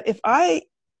 But if I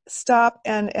stop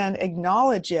and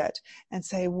acknowledge it and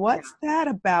say, what's that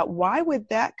about? Why would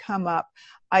that come up?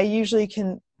 I usually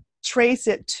can trace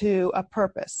it to a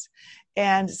purpose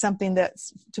and something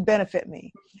that's to benefit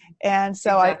me. And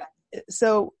so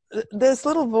so this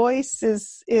little voice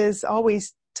is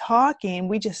always talking.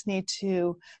 We just need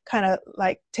to kind of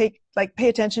pay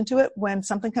attention to it when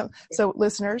something comes. So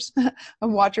listeners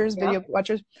and watchers, video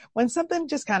watchers, when something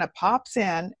just kind of pops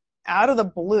in out of the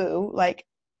blue,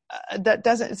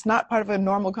 it's not part of a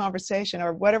normal conversation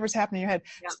or whatever's happening in your head,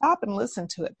 stop and listen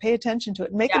to it, pay attention to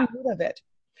it, make a note of it,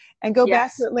 and go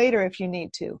back to it later if you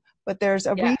need to. But there's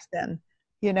a reason,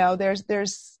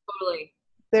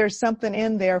 there's something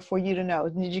in there for you to know.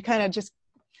 And you kind of just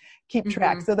keep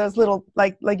track. So those little,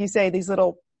 like you say, these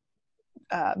little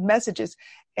messages,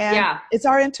 and it's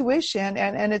our intuition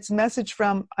and it's message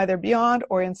from either beyond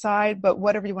or inside, but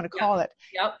whatever you want to call it.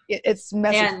 It's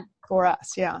message for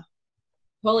us. Yeah.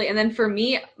 Totally. And then for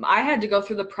me, I had to go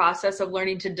through the process of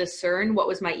learning to discern what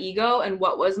was my ego and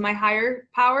what was my higher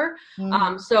power.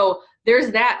 So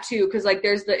there's that too, because like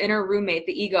there's the inner roommate,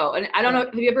 the ego. And I don't know,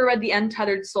 have you ever read The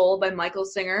Untethered Soul by Michael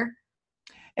Singer?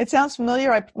 It sounds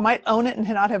familiar. I might own it and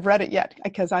not have read it yet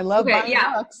because I love buying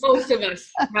books. Most of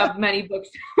us have many books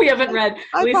we haven't read.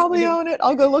 I probably own it.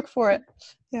 I'll go look for it.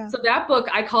 Yeah. So that book,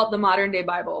 I call it the modern day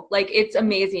Bible. Like it's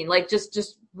amazing. Like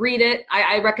just read it.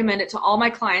 I recommend it to all my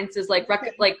clients is like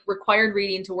required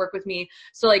reading to work with me.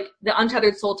 So like The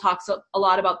Untethered Soul talks a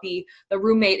lot about the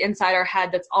roommate inside our head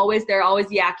that's always there, always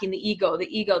yakking, the ego,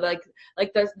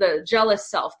 like the jealous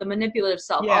self, the manipulative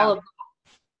self, all of that.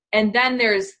 And then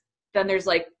there's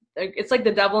like, it's like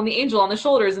the devil and the angel on the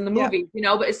shoulders in the movie,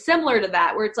 but it's similar to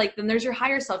that where it's like, then there's your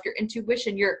higher self, your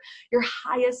intuition, your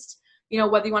highest,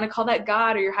 whether you want to call that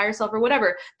God or your higher self or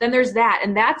whatever, then there's that.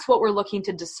 And that's what we're looking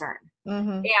to discern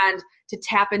and to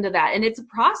tap into that. And it's a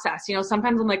process,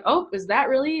 sometimes I'm like, oh, is that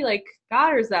really like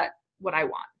God or is that what I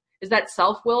want? Is that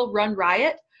self-will run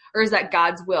riot or is that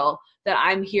God's will that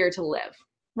I'm here to live?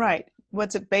 Right.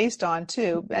 What's it based on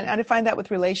too? And I find that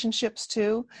with relationships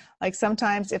too. Like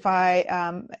sometimes if I,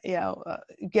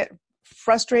 get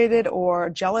frustrated or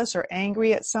jealous or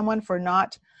angry at someone for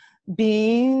not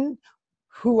being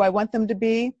who I want them to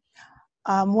be,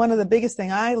 one of the biggest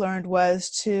thing I learned was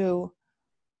to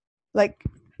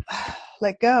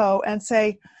let go and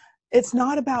say, it's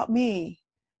not about me.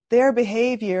 Their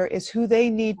behavior is who they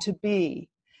need to be.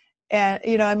 And,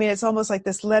 it's almost like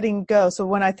this letting go. So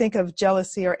when I think of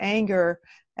jealousy or anger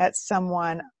at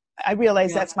someone, I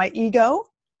realize that's my ego.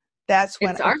 That's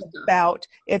when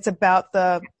it's about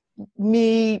the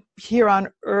me here on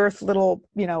earth, little,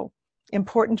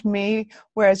 important me.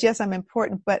 Whereas, yes, I'm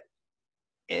important, but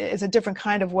it's a different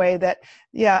kind of way that,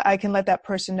 I can let that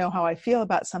person know how I feel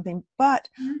about something, but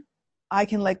I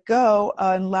can let go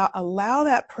and allow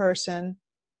that person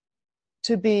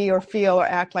to be or feel or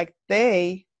act like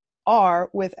they are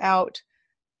without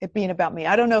it being about me.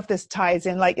 I don't know if this ties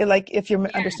in, like if you're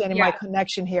understanding my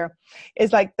connection here,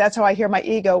 is like, that's how I hear my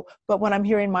ego. But when I'm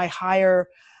hearing my higher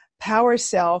power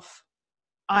self,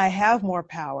 I have more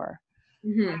power.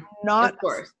 I'm not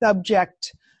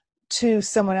subject to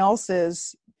someone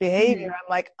else's behavior. I'm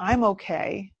like, I'm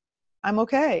okay.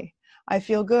 I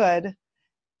feel good.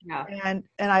 Yeah. And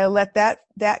I let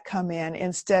that come in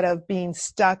instead of being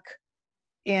stuck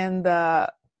in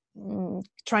the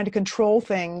trying to control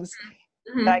things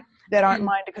that aren't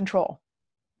mine to control.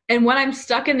 And when I'm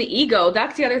stuck in the ego,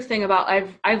 that's the other thing about,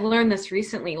 I've learned this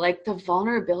recently, like the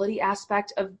vulnerability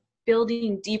aspect of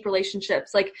building deep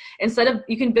relationships. Like instead of,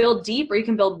 you can build deep or you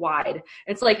can build wide.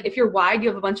 It's like, if you're wide, you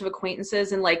have a bunch of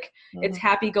acquaintances and like, it's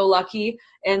happy-go-lucky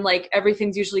and like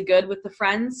everything's usually good with the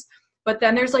friends. But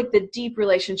then there's like the deep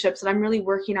relationships that I'm really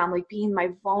working on, like being my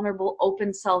vulnerable,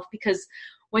 open self, because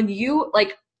when you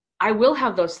I will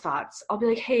have those thoughts. I'll be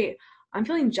like, hey, I'm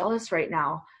feeling jealous right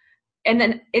now. And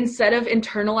then instead of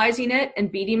internalizing it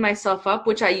and beating myself up,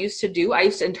 which I used to do, I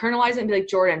used to internalize it and be like,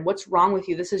 Jordan, what's wrong with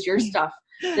you? This is your stuff.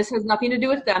 This has nothing to do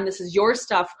with them. This is your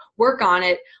stuff. Work on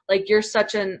it. Like, you're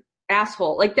such an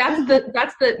asshole. Like that's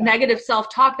the negative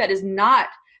self-talk that is not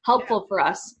helpful for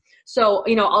us. So,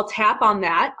 I'll tap on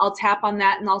that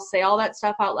and I'll say all that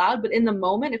stuff out loud. But in the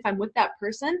moment, if I'm with that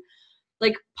person,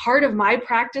 like part of my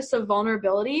practice of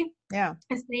vulnerability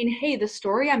is saying, hey, the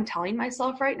story I'm telling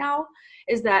myself right now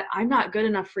is that I'm not good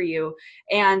enough for you.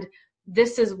 And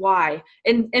this is why.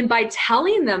 And by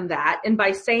telling them that, and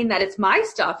by saying that it's my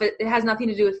stuff, it has nothing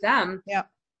to do with them. Yeah.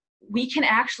 We can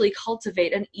actually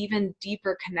cultivate an even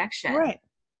deeper connection, right?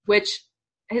 Which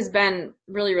has been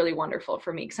really, really wonderful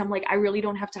for me. Cause I'm like, I really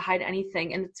don't have to hide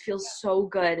anything. And it feels so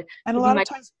good. And a lot of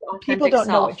times people don't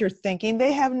know what you're thinking.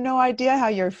 They have no idea how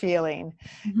you're feeling.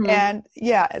 Mm-hmm.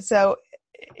 And so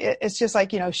it's just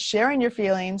like, sharing your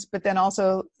feelings, but then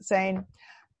also saying,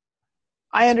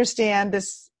 I understand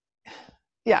this.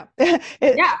 Yeah.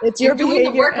 It's your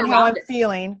behavior and how I'm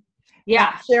feeling.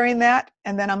 Yeah. I'm sharing that.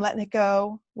 And then I'm letting it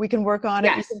go. We can work on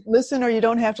it. You can listen or you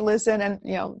don't have to listen. And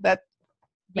that.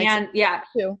 And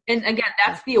and again,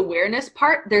 that's the awareness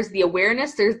part. There's the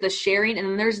awareness, there's the sharing, and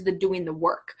then there's the doing the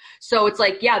work. So it's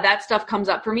like, that stuff comes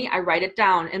up for me. I write it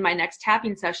down. In my next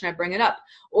tapping session, I bring it up,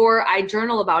 or I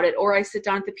journal about it, or I sit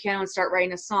down at the piano and start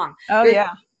writing a song.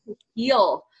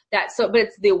 Feel that. So, but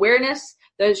it's the awareness,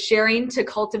 the sharing to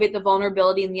cultivate the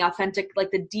vulnerability and the authentic,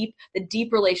 like the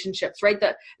deep relationships, right?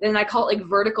 Then I call it like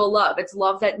vertical love. It's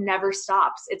love that never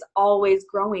stops. It's always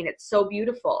growing. It's so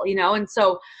beautiful,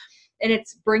 and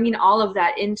it's bringing all of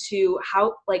that into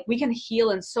how, like, we can heal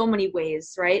in so many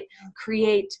ways, right?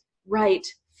 Create, write,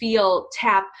 feel,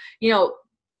 tap,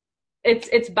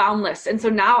 it's boundless. And so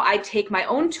now I take my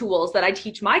own tools that I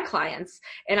teach my clients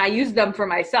and I use them for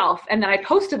myself. And then I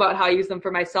post about how I use them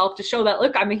for myself to show that,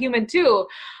 look, I'm a human too.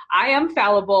 I am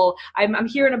fallible. I'm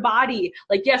here in a body.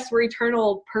 Like, yes, we're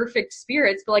eternal, perfect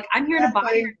spirits, but like, I'm here in a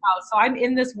body right now. So I'm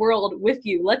in this world with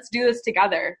you. Let's do this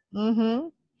together. Mm-hmm.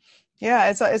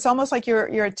 Yeah, it's almost like you're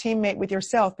a teammate with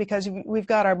yourself, because we've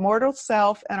got our mortal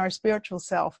self and our spiritual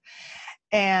self,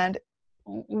 and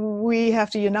we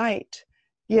have to unite,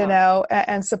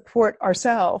 and support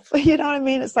ourselves. You know what I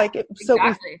mean? It's like so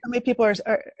many people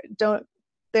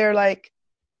they're like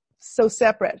so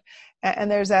separate,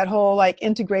 and there's that whole like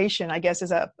integration, I guess,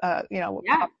 is a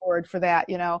pop word for that.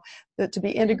 That to be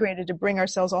integrated, to bring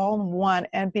ourselves all in one,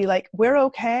 and be like, we're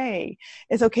okay.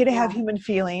 It's okay to have human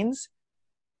feelings.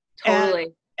 Totally.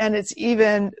 And it's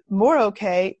even more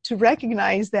okay to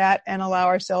recognize that and allow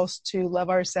ourselves to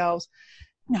love ourselves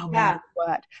no matter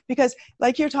what. Because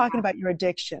like you're talking about your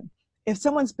addiction, if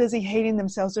someone's busy hating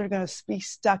themselves, they're going to be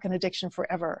stuck in addiction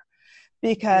forever,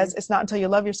 because it's not until you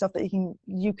love yourself that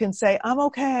you can say, I'm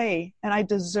okay and I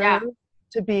deserve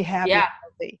to be happy and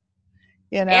healthy.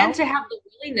 And to have the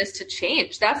willingness to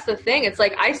change. That's the thing. It's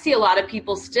like, I see a lot of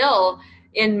people still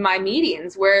in my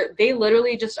meetings where they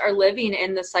literally just are living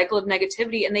in the cycle of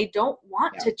negativity and they don't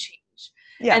want to change.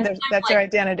 Yeah, and that's their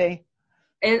identity.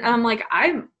 And I'm like,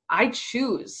 I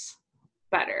choose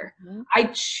better. Mm-hmm. I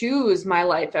choose my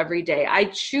life every day. I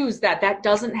choose that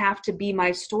doesn't have to be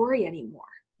my story anymore.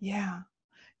 Yeah.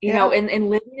 You know, and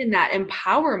living in that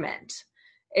empowerment,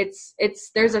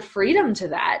 there's a freedom to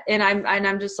that. And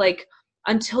I'm just like,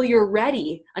 until you're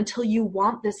ready, until you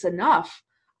want this enough,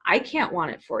 I can't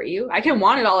want it for you. I can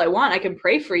want it all I want. I can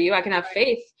pray for you. I can have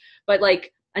faith, but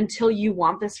like, until you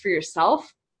want this for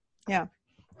yourself. Yeah.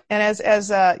 And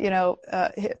as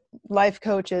life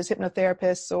coaches,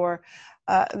 hypnotherapists, or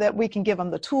that we can give them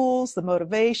the tools, the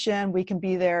motivation, we can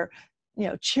be their,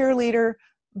 cheerleader,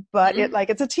 but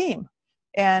it's a team.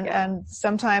 And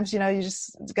sometimes, you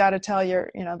just got to tell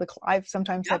I've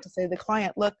sometimes had to say to the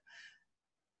client, look,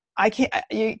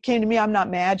 you came to me, I'm not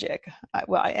magic.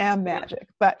 I am magic,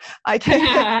 but I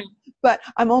can't, but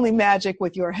I'm only magic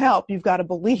with your help. You've got to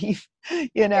believe,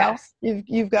 yes.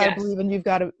 you've got to believe, and you've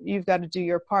got to do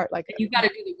your part. Like, you've got to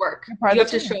do the work. You have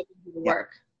to show up and do the work.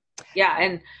 Yeah.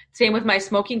 And same with my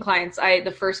smoking clients.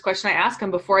 The first question I ask them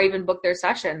before I even book their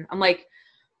session, I'm like,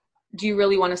 do you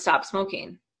really want to stop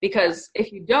smoking? Because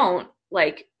if you don't,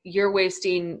 like, you're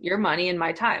wasting your money and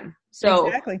my time. So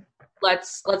exactly.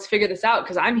 Let's figure this out,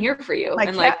 because I'm here for you. My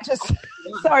cat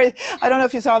sorry, I don't know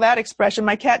if you saw that expression.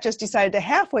 My cat just decided to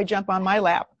halfway jump on my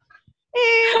lap.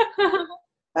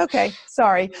 Okay,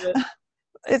 sorry.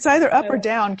 It's either up or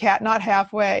down, cat, not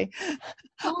halfway.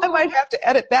 I might have to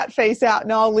edit that face out.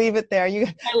 No, I'll leave it there. I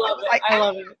love it. I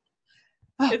love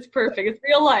it. It's perfect. It's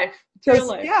real life. It's real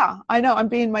life. Yeah, I know. I'm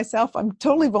being myself. I'm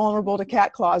totally vulnerable to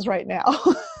cat claws right now.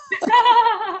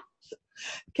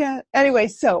 Anyway,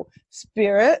 so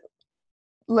Spirit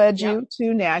led you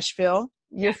to Nashville.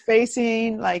 you're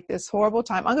facing like this horrible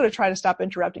time. I'm going to try to stop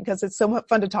interrupting because it's so much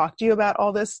fun to talk to you about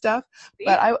all this stuff.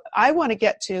 But I want to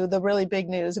get to the really big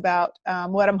news about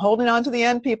what I'm holding on to the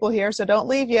end, people here. So don't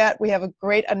leave yet. We have a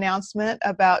great announcement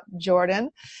about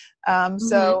Jordan.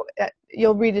 So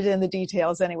you'll read it in the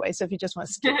details anyway. So if you just want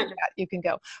to skip that, you can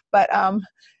go.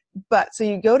 But so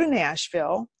you go to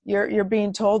Nashville. You're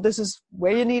being told this is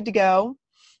where you need to go.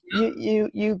 You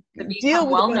deal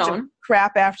with a bunch of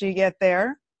crap after you get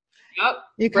there. Yep.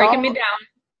 You breaking me down.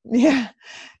 Yeah.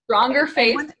 Stronger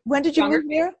faith. When did you move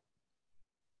here?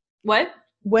 What?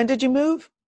 When did you move?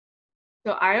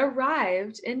 So I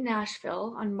arrived in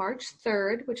Nashville on March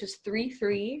 3rd, which is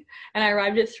 3/3, and I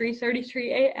arrived at 3:33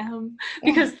 a.m.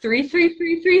 because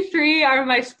 33333 are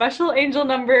my special angel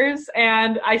numbers,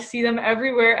 and I see them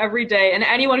everywhere every day. And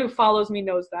anyone who follows me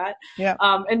knows that. Yeah.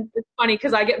 And it's funny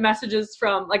because I get messages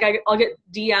from I'll get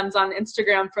DMs on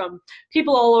Instagram from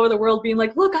people all over the world being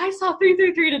like, "Look, I saw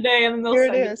 333 today," and then they'll here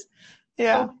send it is.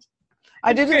 Yeah.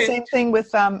 I did the same thing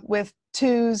with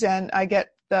 2s, and I get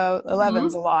the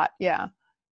 11s a lot. Yeah.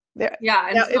 Yeah.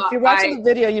 And now, so if you're watching the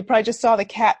video, you probably just saw the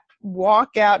cat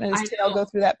walk out and his tail go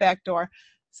through that back door.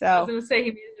 So I was going to say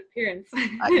he made his appearance.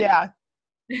 Yeah.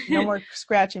 No more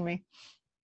scratching me.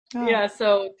 Oh. Yeah.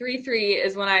 So 3/3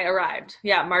 is when I arrived.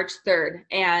 Yeah. March 3rd.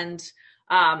 And,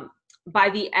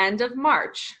 by the end of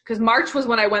March, because March was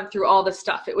when I went through all the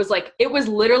stuff. It was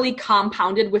literally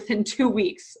compounded within 2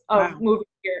 weeks of moving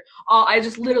here. I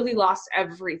just literally lost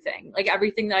everything, like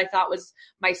everything that I thought was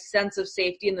my sense of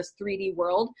safety in this 3D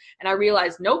world. And I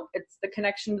realized, nope, it's the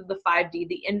connection to the 5D,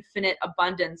 the infinite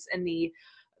abundance and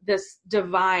this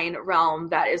divine realm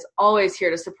that is always here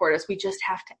to support us. We just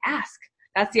have to ask.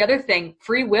 That's the other thing.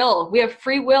 Free will. We have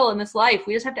free will in this life.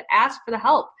 We just have to ask for the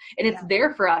help, and it's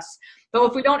there for us. But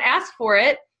if we don't ask for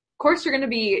it, of course you're going to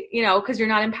be, because you're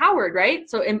not empowered, right?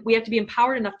 So we have to be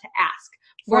empowered enough to ask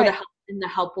for the help, and the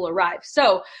help will arrive.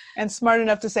 So, and smart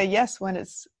enough to say yes when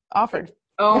it's offered.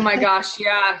 Oh my gosh.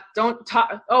 Yeah. Don't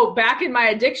talk. Oh, back in my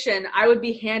addiction, I would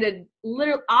be handed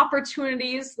little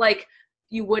opportunities like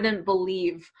you wouldn't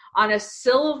believe on a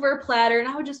silver platter, and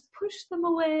I would just push them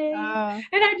away and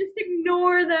I just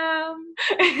ignore them.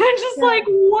 And I'm just like,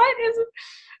 what is it?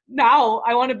 Now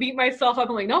I want to beat myself up.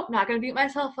 I'm like, nope, not going to beat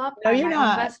myself up. No, you're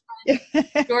not. Best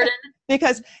friend, Jordan.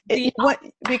 because you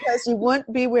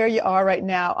wouldn't be where you are right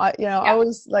now. I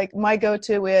always like my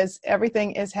go-to is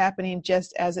everything is happening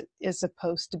just as it is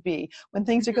supposed to be. When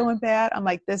things are going bad, I'm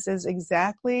like, this is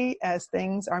exactly as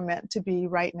things are meant to be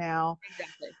right now.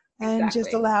 Exactly. And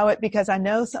just allow it because I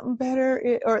know something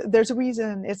better or there's a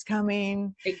reason it's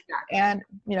coming. Exactly. And,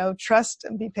 trust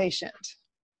and be patient.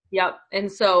 Yep.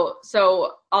 And so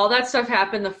all that stuff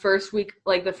happened the first week,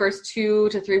 like the first 2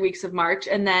 to 3 weeks of March.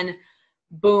 And then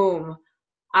boom,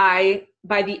 by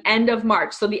the end of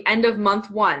March, so the end of month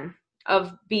 1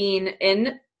 of being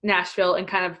in Nashville and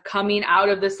kind of coming out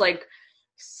of this like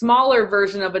smaller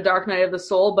version of a dark night of the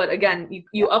soul. But again,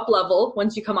 you up level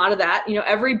once you come out of that.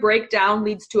 Every breakdown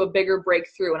leads to a bigger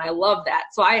breakthrough. And I love that.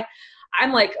 So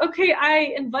I'm like, okay,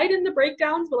 I invite in the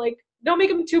breakdowns, but like, don't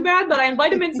make them too bad, but I invite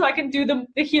them in so I can do the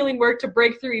healing work to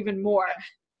break through even more.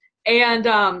 And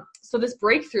so this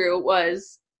breakthrough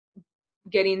was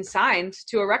getting signed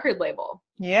to a record label.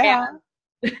 Yeah.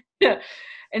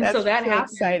 And so that happened.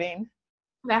 Exciting.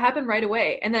 That happened right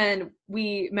away. And then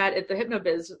we met at the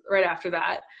HypnoBiz right after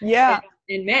that. Yeah.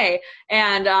 In May.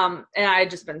 And I had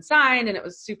just been signed and it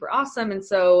was super awesome. And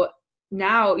so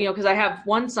now, because I have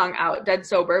one song out, Dead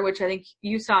Sober, which I think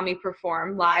you saw me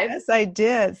perform live. Yes, I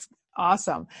did.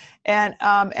 Awesome.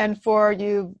 And for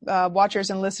you watchers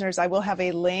and listeners, I will have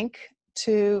a link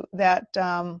to that,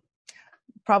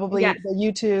 probably the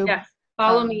YouTube. Yeah.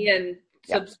 Follow me and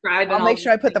subscribe. I'll make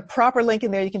sure I put the proper link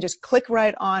in there. You can just click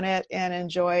right on it and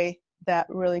enjoy that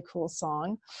really cool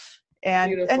song.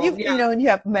 And you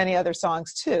have many other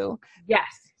songs too. Yes.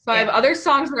 So I have other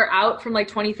songs that are out from like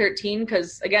 2013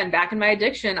 because again, back in my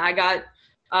addiction, I got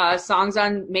songs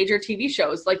on major TV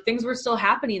shows. Like things were still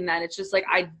happening then. It's just like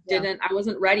I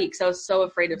wasn't ready because I was so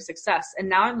afraid of success. And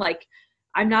now I'm like,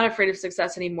 I'm not afraid of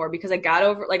success anymore because I got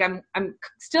over, like I'm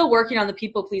still working on the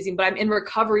people pleasing, but I'm in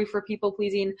recovery for people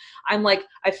pleasing. I'm like,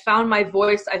 I found my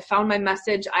voice. I found my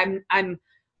message. I'm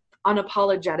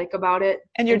unapologetic about it.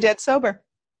 And you're dead sober.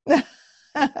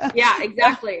 Yeah,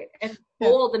 exactly. And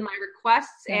bold in my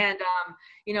requests and,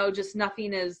 just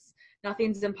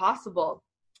nothing's impossible.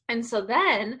 And so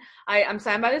then I'm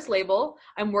signed by this label.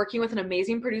 I'm working with an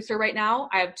amazing producer right now.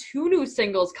 I have 2 new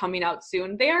singles coming out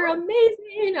soon. They are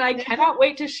amazing. And I cannot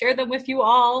wait to share them with you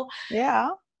all.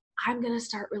 Yeah. I'm going to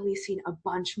start releasing a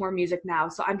bunch more music now.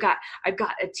 So I've got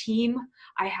a team.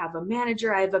 I have a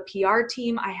manager. I have a PR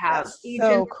team. I have agents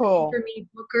so cool. for me,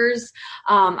 bookers.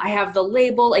 I have the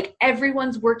label, like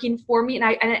everyone's working for me.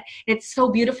 And it's so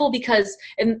beautiful because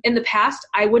in the past,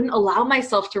 I wouldn't allow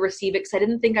myself to receive it because I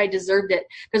didn't think I deserved it,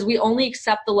 because we only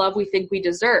accept the love we think we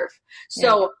deserve.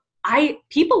 So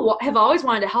people have always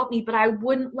wanted to help me, but I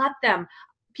wouldn't let them.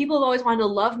 People have always wanted to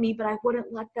love me, but I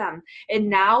wouldn't let them. And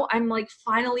now I'm like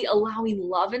finally allowing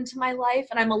love into my life,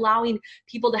 and I'm allowing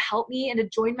people to help me and to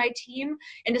join my team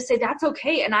and to say that's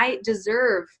okay. And I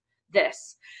deserve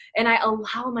this. And I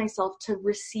allow myself to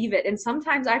receive it. And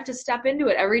sometimes I have to step into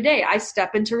it every day. I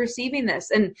step into receiving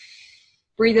this and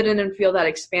breathe it in and feel that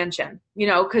expansion,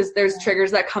 because there's triggers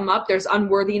that come up. There's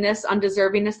unworthiness,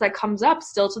 undeservingness that comes up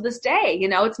still to this day.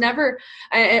 It's never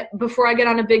before I get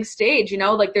on a big stage,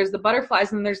 like there's the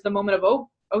butterflies and then there's the moment of,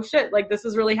 oh shit, like this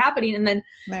is really happening. And then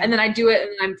I do it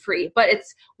and I'm free. But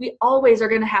we always are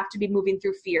going to have to be moving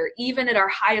through fear, even at our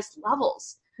highest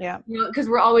levels. Yeah. Because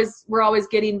we're always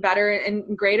getting better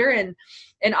and greater and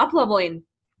up leveling.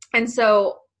 And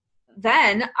so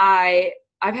then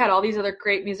I've had all these other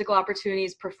great musical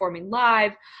opportunities performing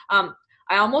live. I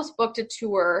almost booked a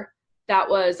tour that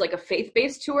was like a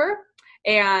faith-based tour,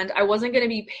 and I wasn't going to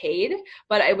be paid,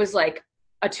 but it was like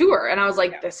a tour. And I was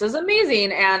like, this is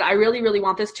amazing. And I really, really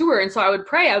want this tour. And so I would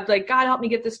pray. I would be like, God, help me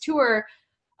get this tour.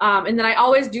 And then I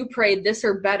always do pray, this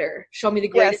or better. Show me the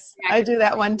greatest. Yes, I do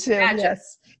that one too. Imagine.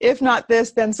 Yes. If not this,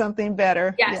 then something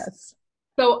better. Yes.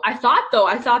 So I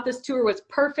thought this tour was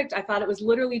perfect. I thought it was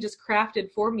literally just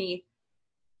crafted for me.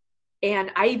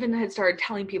 And I even had started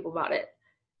telling people about it.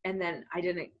 And then I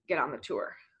didn't get on the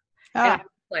tour. And I was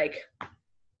like,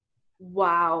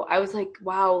 wow. I was like,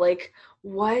 wow, like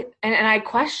what? And I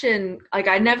questioned, like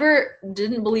I never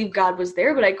didn't believe God was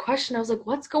there, but I questioned, I was like,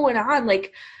 what's going on?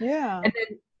 Like, yeah. And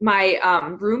then my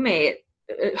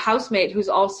housemate, who's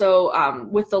also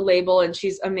with the label, and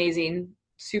she's amazing,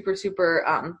 super,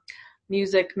 super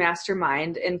music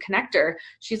mastermind and connector.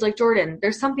 She's like, Jordan,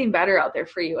 there's something better out there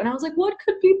for you. And I was like, what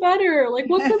could be better? Like,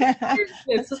 what could be better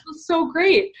than this? This was so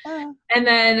great. And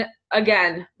then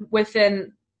again,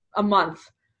 within a month,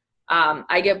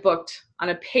 I get booked on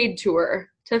a paid tour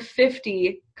to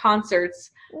 50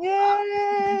 concerts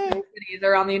cities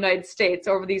around the United States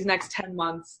over these next 10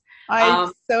 months.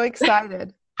 I'm so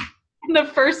excited. And the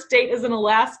first date is in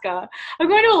Alaska. I'm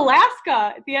going to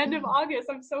Alaska at the end of August.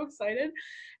 I'm so excited.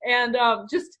 And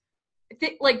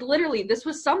like literally, this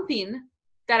was something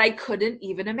that I couldn't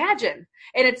even imagine.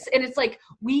 And it's like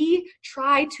we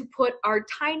try to put our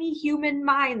tiny human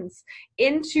minds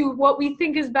into what we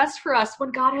think is best for us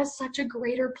when God has such a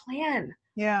greater plan.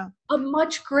 Yeah. A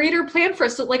much greater plan for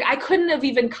us. So like I couldn't have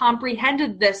even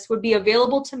comprehended this would be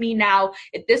available to me now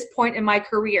at this point in my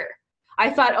career. I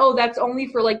thought, that's only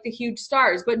for like the huge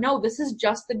stars. But no, this is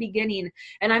just the beginning.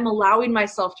 And I'm allowing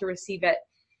myself to receive it.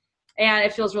 And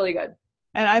it feels really good.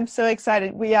 And I'm so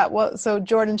excited. So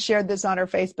Jordan shared this on her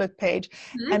Facebook page.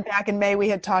 Mm-hmm. And back in May, we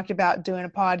had talked about doing a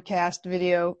podcast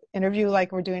video interview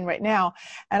like we're doing right now.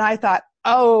 And I thought,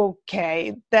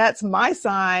 okay, that's my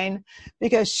sign,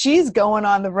 because she's going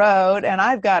on the road and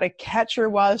I've got to catch her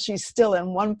while she's still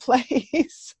in one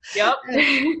place. Yep.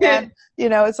 and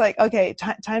it's like, okay,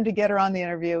 time to get her on the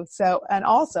interview. So, and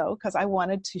also because I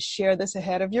wanted to share this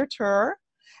ahead of your tour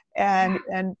and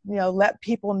let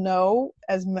people know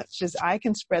as much as I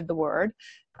can spread the word,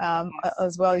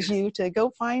 as well as you, to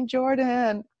go find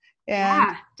Jordan.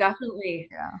 And definitely.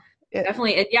 Yeah.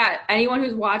 Definitely. And anyone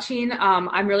who's watching,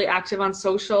 I'm really active on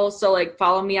social. So like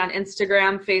follow me on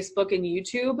Instagram, Facebook, and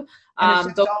YouTube.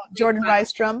 Jordan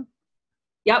Rystrom.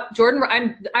 Yep.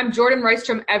 Jordan. I'm Jordan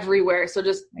Rystrom everywhere. So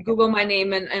just Google my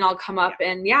name and I'll come up,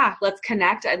 and let's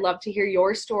connect. I'd love to hear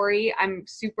your story. I'm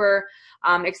super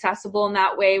accessible in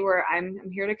that way, where I'm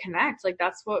here to connect. Like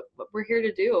that's what we're here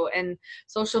to do. And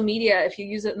social media, if you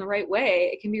use it in the right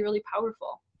way, it can be really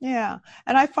powerful. Yeah.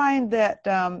 And I find that,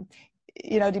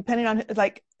 depending on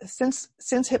like, since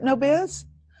HypnoBiz,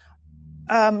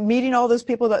 meeting all those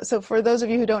people so for those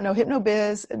of you who don't know,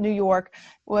 HypnoBiz New York,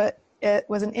 it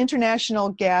was an international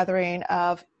gathering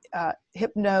of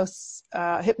hypnosis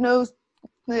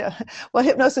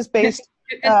based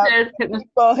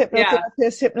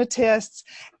hypnotists,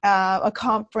 a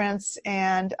conference,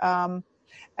 and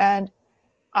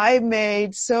I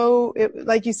made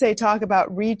like you say, talk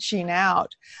about reaching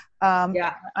out.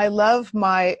 I love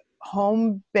my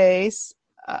home base,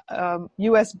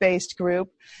 US based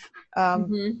group.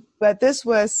 But this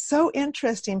was so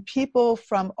interesting. People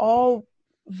from all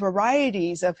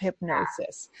varieties of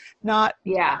hypnosis, not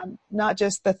Yeah. not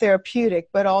just the therapeutic,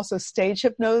 but also stage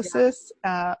hypnosis.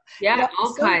 Yeah,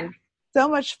 all kinds. So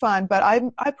much fun. But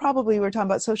I probably were talking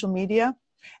about social media.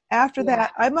 After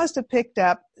that, I must have picked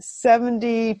up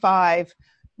 75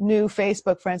 new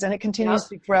Facebook friends, and it continues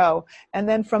to grow. And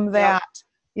then from that,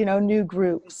 you know, new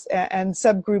groups and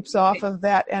subgroups off of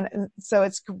that. And so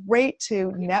it's great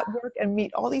to network and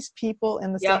meet all these people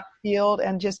in the same field.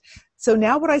 And just, so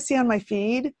now what I see on my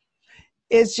feed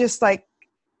is just like,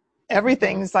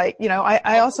 everything's like, you know,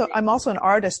 I'm also an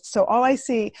artist. So all I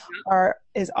see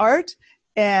is art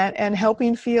and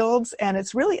helping fields. And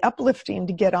it's really uplifting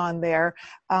to get on there.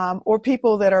 Or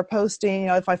people that are posting, you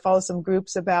know, if I follow some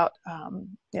groups about,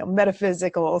 you know,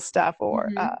 metaphysical stuff or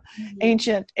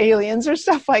ancient aliens or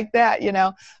stuff like that, you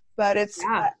know, but it's,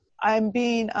 I'm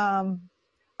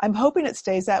hoping it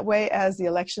stays that way as the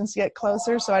elections get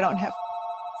closer. So I don't have,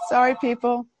 sorry,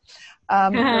 people.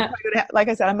 Like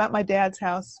I said, I'm at my dad's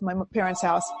house, my parents'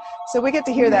 house. So we get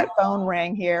to hear that phone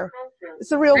ring here.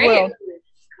 It's a real world.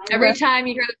 Every time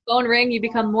you hear the phone ring, you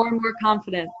become more and more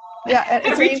confident. Yeah, and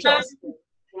it's angels.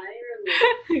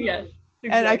 Yes. Exactly.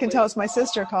 And I can tell it's my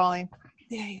sister calling.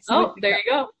 Yay, so there you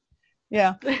go.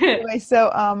 Yeah. Anyway, so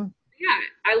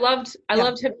I loved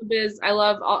Hypnobiz. I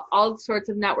love all sorts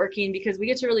of networking because we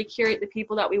get to really curate the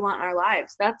people that we want in our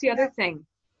lives. That's the other thing.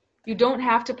 You don't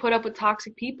have to put up with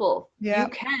toxic people. You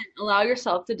can allow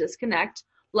yourself to disconnect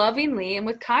lovingly and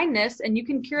with kindness, and you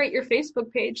can curate your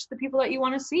Facebook page to the people that you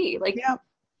want to see. Like,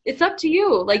 it's up to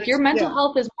you. Like, your mental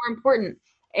health is more important.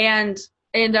 And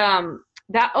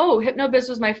Hypnobiz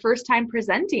was my first time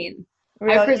presenting.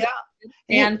 Really? I presented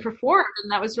and performed,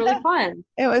 and that was really fun.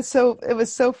 It was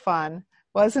so fun,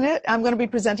 wasn't it? I'm going to be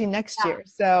presenting next year.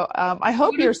 So I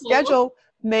hope your schedule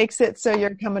makes it so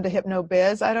you're coming to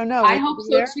Hypnobiz. I don't know. I hope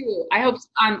so too. I hope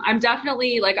I'm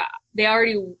definitely, like, we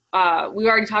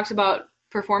already talked about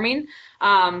performing.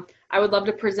 I would love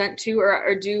to present to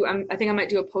or do, I think I might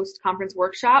do a post-conference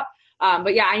workshop.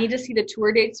 But yeah, I need to see the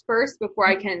tour dates first before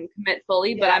I can commit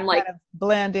fully, but I'm like, kind of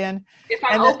blend in. If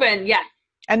I'm open,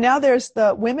 And now there's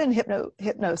the Women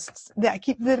Hypnotists.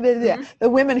 The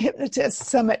Women Hypnotists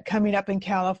Summit coming up in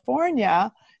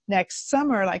California next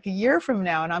summer, like a year from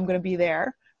now, and I'm going to be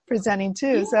there presenting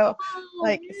too. So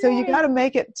you got to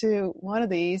make it to one of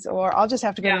these, or I'll just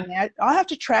have to go to that. I'll have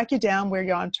to track you down where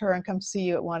you're on tour and come see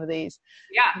you at one of these.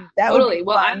 Yeah, that totally.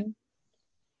 Would be fun.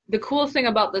 The coolest thing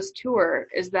about this tour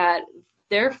is that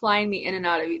they're flying me in and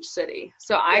out of each city.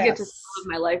 So I get to live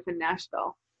my life in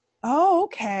Nashville. Oh,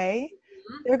 okay.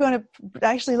 They're going to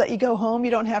actually let you go home.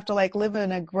 You don't have to like live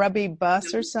in a grubby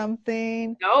bus or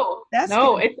something. No,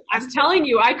 I'm telling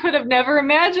you, I could have never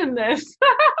imagined this.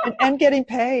 and getting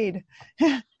paid.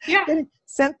 Yeah. Getting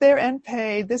sent there and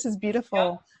paid. This is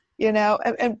beautiful. Yeah. You know,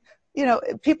 and you know,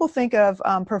 people think of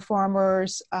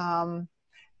performers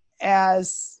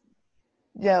as,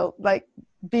 you know, like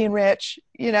being rich,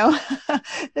 you know.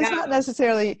 It's not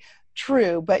necessarily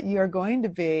true, but you're going to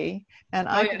be. And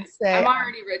I can say I'm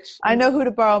already rich. I know who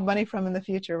to borrow money from in the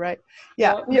future, right?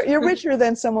 Yeah, you're richer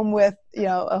than someone with, you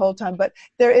know, a whole ton. But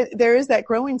there is that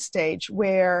growing stage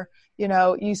where, you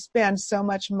know, you spend so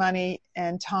much money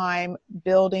and time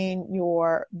building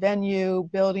your venue,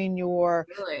 building your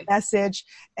message,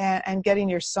 and getting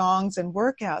your songs and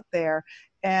work out there.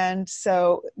 And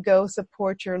so go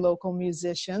support your local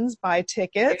musicians, buy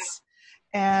tickets.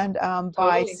 And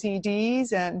buy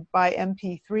CDs and buy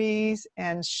MP3s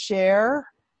and share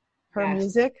her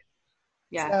music.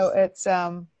 Yeah. So it's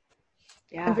I'm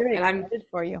very excited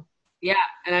for you. Yeah,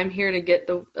 and I'm here to get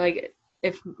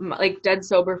if Dead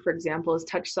Sober, for example, has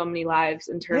touched so many lives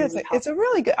in terms of it's a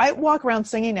really good. I walk around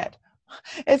singing it.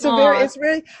 It's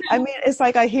really. I mean, it's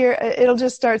like I hear it'll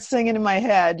just start singing in my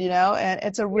head, you know. And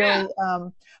it's a really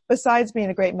besides being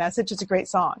a great message, it's a great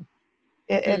song.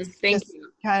 It's just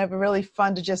kind of really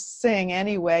fun to just sing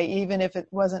anyway, even if it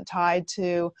wasn't tied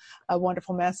to a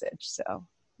wonderful message. So,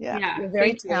 you're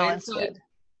very talented.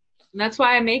 And that's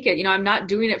why I make it. You know, I'm not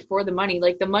doing it for the money.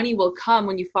 Like, the money will come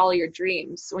when you follow your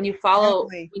dreams. When you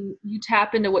when you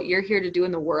tap into what you're here to do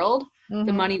in the world,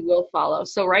 the money will follow.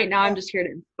 So right now I'm just here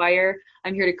to inspire.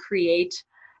 I'm here to create.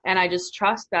 And I just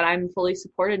trust that I'm fully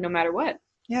supported no matter what.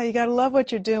 Yeah, you got to love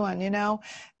what you're doing, you know.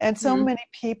 And so many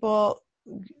people,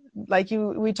 like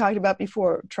we talked about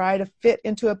before, try to fit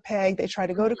into a peg. They try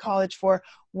to go to college for,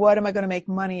 what am I going to make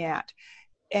money at?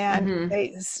 And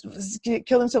they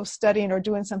kill themselves studying or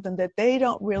doing something that they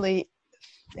don't really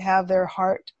have their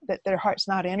heart's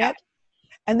not in it.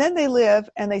 And then they live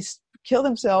and they kill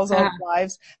themselves all their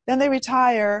lives. Then they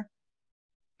retire.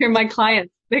 You're my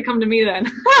clients. They come to me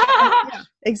then.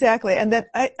 Exactly. And then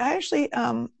I actually,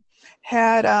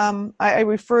 had, I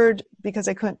referred because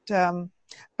I couldn't,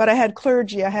 but I had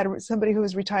clergy. I had somebody who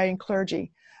was retiring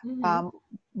clergy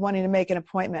wanting to make an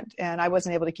appointment, and I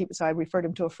wasn't able to keep it, so I referred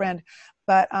him to a friend.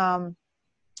 But,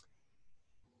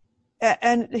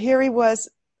 and here he was,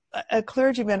 a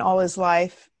clergyman all his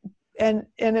life, and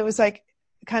it was like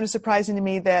kind of surprising to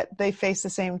me that they face the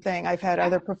same thing. I've had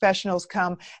other professionals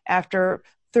come after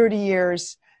 30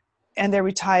 years and they're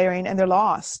retiring and they're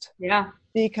lost. Yeah.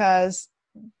 Because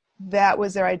that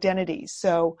was their identity.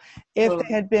 So if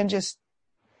they had been just,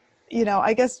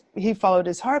 I guess he followed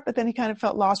his heart, but then he kind of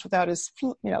felt lost without his,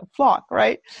 flock,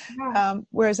 right? Yeah.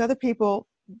 Whereas other people,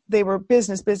 they were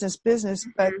business,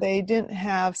 but they didn't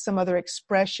have some other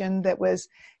expression that was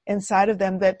inside of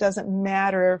them that doesn't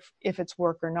matter if it's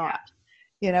work or not.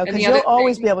 Because you'll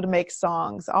always be able to make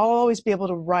songs. I'll always be able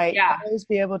to write. Yeah. I'll always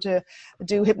be able to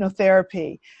do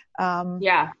hypnotherapy. I'll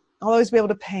always be able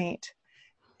to paint.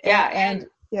 And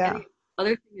the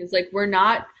other thing is, like,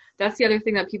 that's the other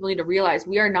thing that people need to realize.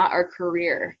 We are not our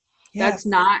career. Yes. That's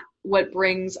not what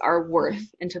brings our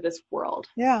worth into this world.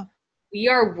 Yeah. We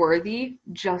are worthy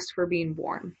just for being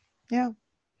born. Yeah.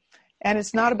 And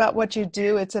it's not about what you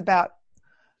do. It's about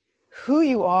who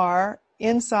you are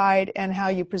inside and how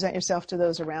you present yourself to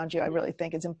those around you. I really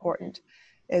think it's important,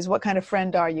 is what kind of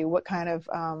friend are you? What kind of,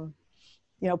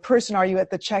 person are you at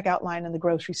the checkout line in the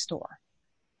grocery store?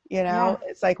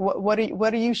 It's like, what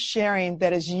are you sharing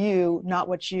that is you, not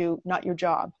your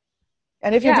job?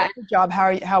 And if you're doing your job,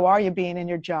 how are you being in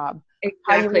your job? Exactly.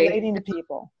 How are you relating to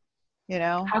people?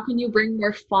 How can you bring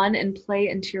more fun and play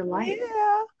into your life?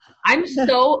 Yeah. I'm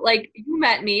so, like, you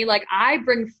met me, like, I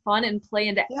bring fun and play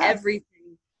into everything.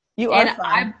 You are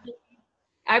fun.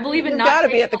 I believe in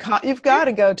You've got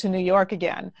to go to New York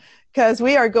again, because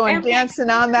we are going dancing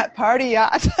on that party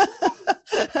yacht.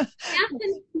 Dance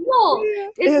and feel.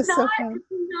 It's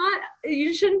not,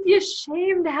 you shouldn't be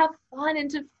ashamed to have fun and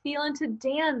to feel and to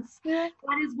dance. Yeah.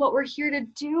 That is what we're here to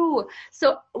do.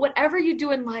 So whatever you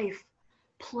do in life,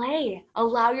 play.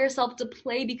 Allow yourself to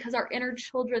play, because our inner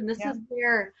children, this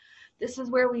is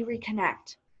where we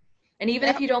reconnect. And even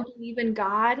if you don't believe in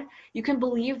God, you can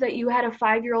believe that you had a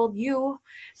 5-year-old you.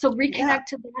 So reconnect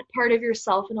to that part of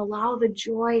yourself and allow the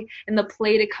joy and the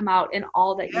play to come out in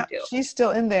all that you do. She's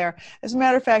still in there. As a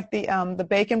matter of fact, the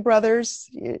Bacon brothers,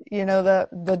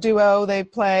 the duo they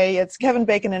play, it's Kevin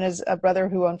Bacon and his brother,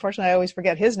 who unfortunately I always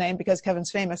forget his name because Kevin's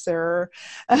famous,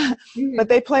 but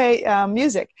they play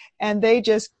music, and they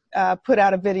just put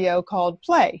out a video called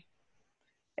Play.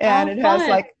 And it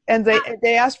has and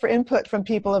they asked for input from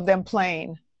people of them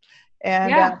playing.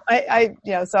 And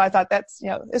so I thought that's,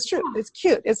 it's true. It's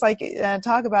cute. It's like,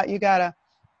 talk about, you got to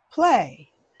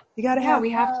play. You got to have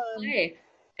to play.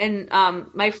 And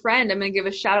my friend, I'm going to give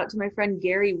a shout out to my friend,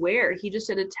 Gary Ware. He just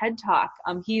did a TED Talk.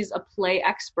 He's a play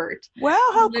expert. Wow,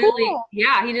 how cool.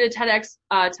 Yeah, he did a TEDx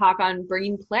talk on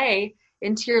bringing play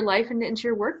into your life and into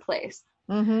your workplace.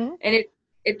 And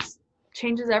it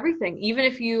changes everything. Even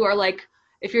if you are like,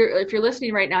 if you're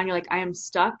listening right now and you're like, I am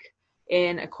stuck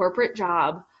in a corporate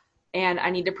job and I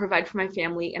need to provide for my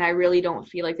family and I really don't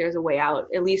feel like there's a way out,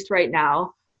 at least right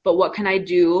now, but what can I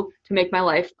do to make my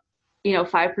life,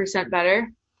 5%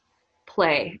 better?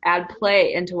 Add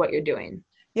play into what you're doing.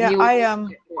 Yeah.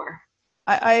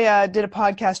 I did a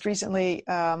podcast recently,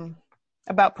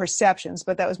 about perceptions,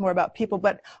 but that was more about people.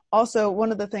 But also,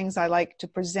 one of the things I like to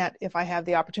present, if I have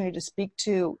the opportunity to speak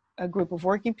to a group of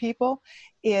working people,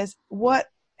 is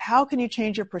how can you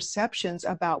change your perceptions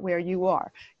about where you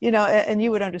are? And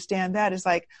you would understand that is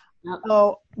like,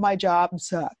 oh, my job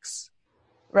sucks,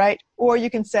 right? Or you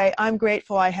can say, I'm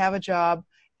grateful I have a job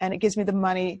and it gives me the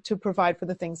money to provide for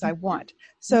the things I want.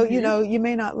 So, you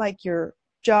may not like your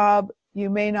job. You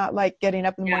may not like getting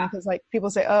up in the morning, because like people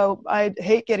say, oh, I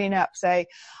hate getting up. Say,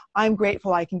 I'm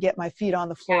grateful I can get my feet on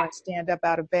the floor and stand up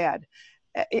out of bed.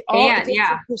 It's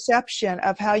a perception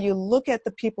of how you look at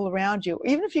the people around you.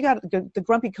 Even if you got the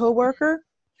grumpy coworker,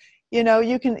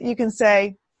 you can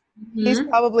say, he's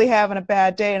probably having a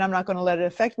bad day and I'm not going to let it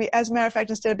affect me. As a matter of fact,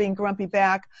 instead of being grumpy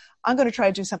back, I'm going to try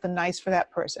to do something nice for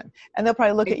that person. And they'll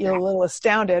probably look at you a little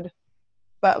astounded,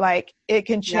 but like, it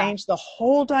can change the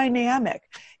whole dynamic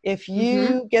if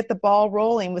you get the ball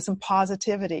rolling with some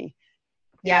positivity.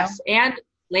 Yes. And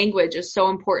language is so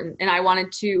important. And I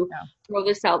wanted to throw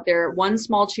this out there. One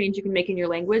small change you can make in your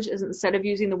language is, instead of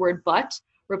using the word but,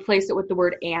 replace it with the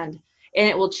word and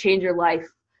it will change your life.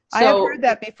 So, I have heard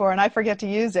that before and I forget to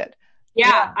use it.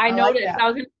 Yeah, I noticed. Like, I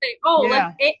was going to say,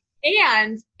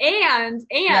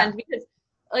 because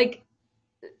like,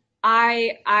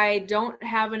 I don't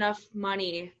have enough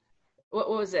money. What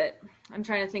was it? I'm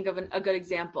trying to think of a good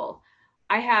example.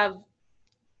 I have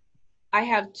I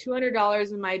have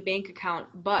 $200 in my bank account,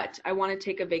 but I want to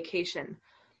take a vacation.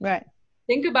 Right.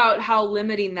 Think about how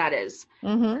limiting that is.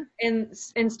 Mm-hmm. And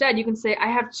instead, you can say, I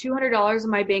have $200 in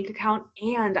my bank account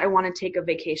and I want to take a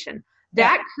vacation.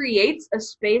 That creates a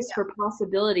space for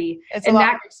possibility. It's a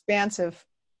lot more expansive.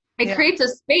 It creates a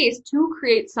space to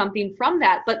create something from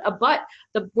that. But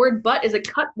the word but is a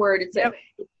cut word. It's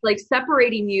like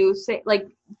separating you, like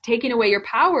taking away your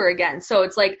power again. So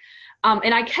it's like,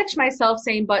 and I catch myself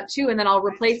saying but too, and then I'll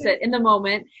replace it in the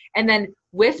moment. And then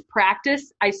with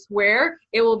practice, I swear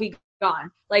it will be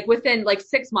gone. Like within like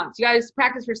 6 months. You guys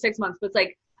practice for 6 months, but it's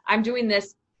like, I'm doing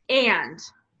this and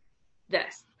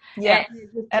this. Yeah.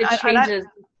 And it changes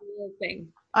the whole thing.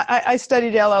 I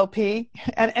studied LLP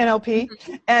and NLP,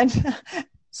 and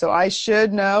so I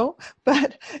should know,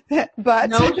 but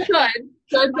no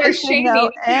should they're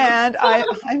shaming, and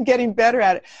I'm getting better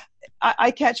at it.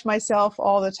 I catch myself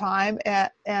all the time,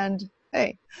 and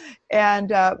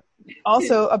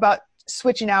also about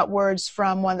switching out words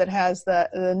from one that has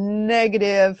the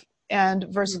negative and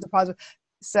versus the positive.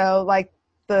 So like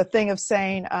the thing of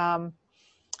saying,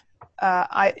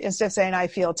 instead of saying I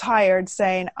feel tired,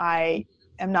 saying I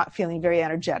am not feeling very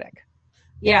energetic.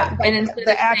 Yeah. Like and instead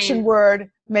the of action saying,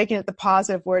 word, making it the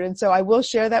positive word. And so I will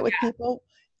share that with people.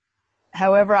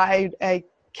 However, I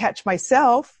catch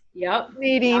myself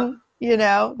needing,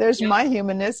 there's my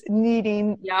humanness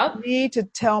needing me to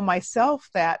tell myself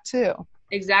that too.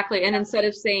 Exactly. And instead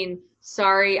of saying,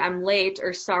 sorry, I'm late,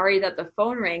 or sorry that the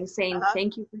phone rang, saying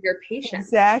thank you for your patience.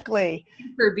 Exactly. Thank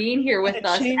you for being here with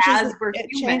us as we're human.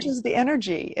 It changes the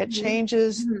energy. It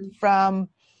changes from,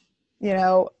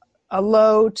 a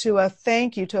low to a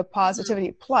thank you to a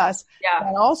positivity. Plus,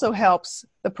 that also helps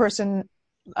the person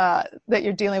that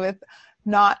you're dealing with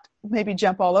not maybe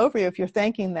jump all over you if you're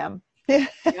thanking them. What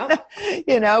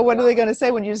are they going to say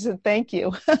when you said thank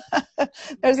you?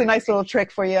 There's a nice little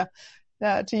trick for you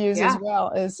to use as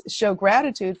well, is show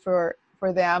gratitude for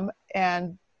them,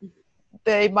 and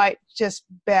they might just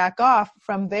back off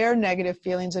from their negative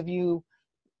feelings of you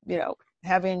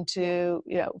having to,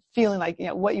 feeling like,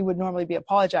 what you would normally be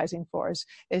apologizing for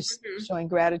is showing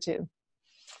gratitude.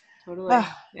 Totally.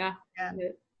 Yeah.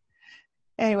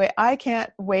 Anyway, I can't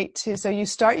wait so you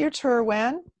start your tour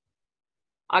when?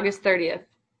 August 30th.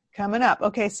 Coming up.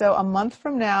 Okay. So a month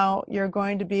from now, you're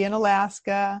going to be in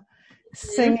Alaska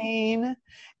singing,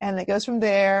 and it goes from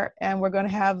there. And we're going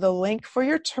to have the link for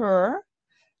your tour.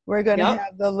 We're going to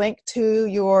have the link to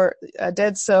your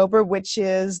Dead Sober, which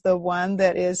is the one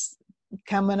that is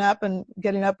coming up and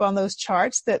getting up on those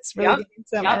charts. That's really getting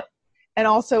some, and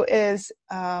also is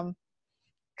kind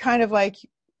of like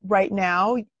right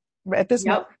now at this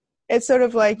moment, it's sort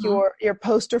of like your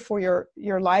poster for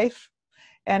your life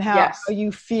and how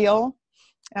you feel.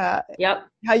 How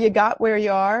you got where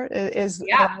you are is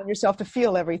allowing yourself to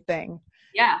feel everything.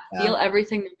 Feel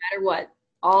everything no matter what.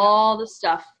 All the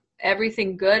stuff.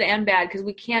 Everything good and bad, because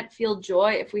we can't feel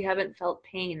joy if we haven't felt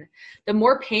pain. The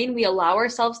more pain we allow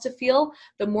ourselves to feel,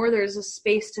 the more there's a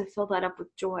space to fill that up with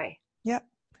joy. Yep.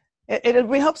 It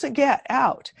really helps it get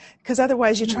out, because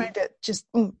otherwise you're trying to just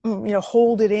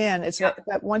hold it in. It's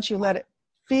that once you let it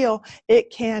feel,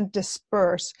 it can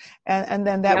disperse, and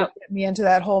then that would get me into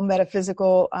that whole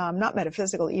metaphysical, not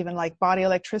metaphysical, even like body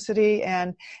electricity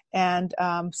and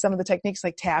some of the techniques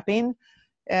like tapping,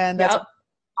 and that's.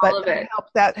 But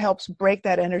that helps break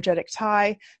that energetic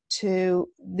tie to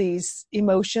these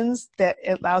emotions, that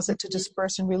it allows it to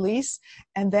disperse and release.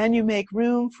 And then you make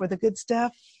room for the good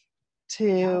stuff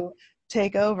to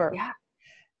take over.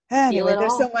 Anyway,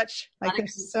 there's so much. Like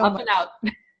there's so much. Up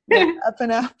and out. Up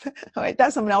and up. All right,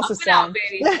 that's someone else's sound.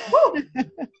 Out, baby.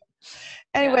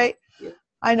 Anyway,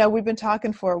 I know we've been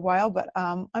talking for a while, but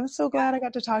I'm so glad I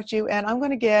got to talk to you. And I'm going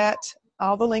to get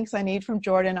all the links I need from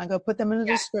Jordan. I'm going to put them in the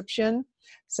description.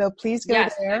 So please go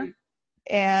there.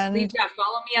 And please,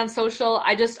 follow me on social.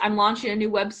 I'm launching a new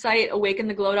website,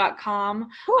 awakentheglow.com,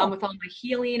 with all my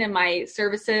healing and my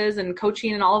services and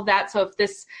coaching and all of that. So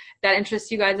if that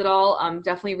interests you guys at all,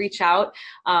 definitely reach out.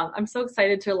 I'm so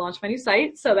excited to launch my new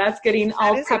site. So that's getting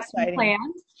all prepped and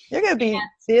planned. You're going to be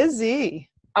busy.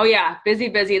 Oh yeah, busy.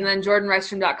 And then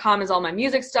jordanrystrom.com is all my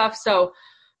music stuff. So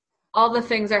all the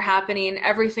things are happening.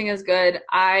 Everything is good.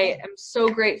 I am so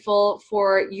grateful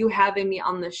for you having me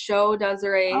on the show,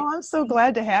 Desiree. Oh, I'm so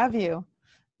glad to have you.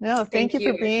 No, thank you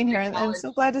for being here. And I'm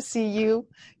so glad to see you.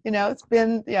 It's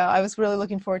been, I was really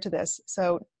looking forward to this.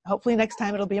 So hopefully next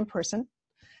time it'll be in person.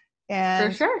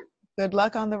 And for sure. Good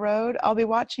luck on the road. I'll be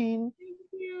watching. Thank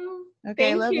you.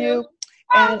 Okay, love you.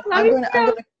 And I'm going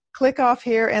to click off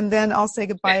here, and then I'll say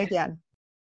goodbye again.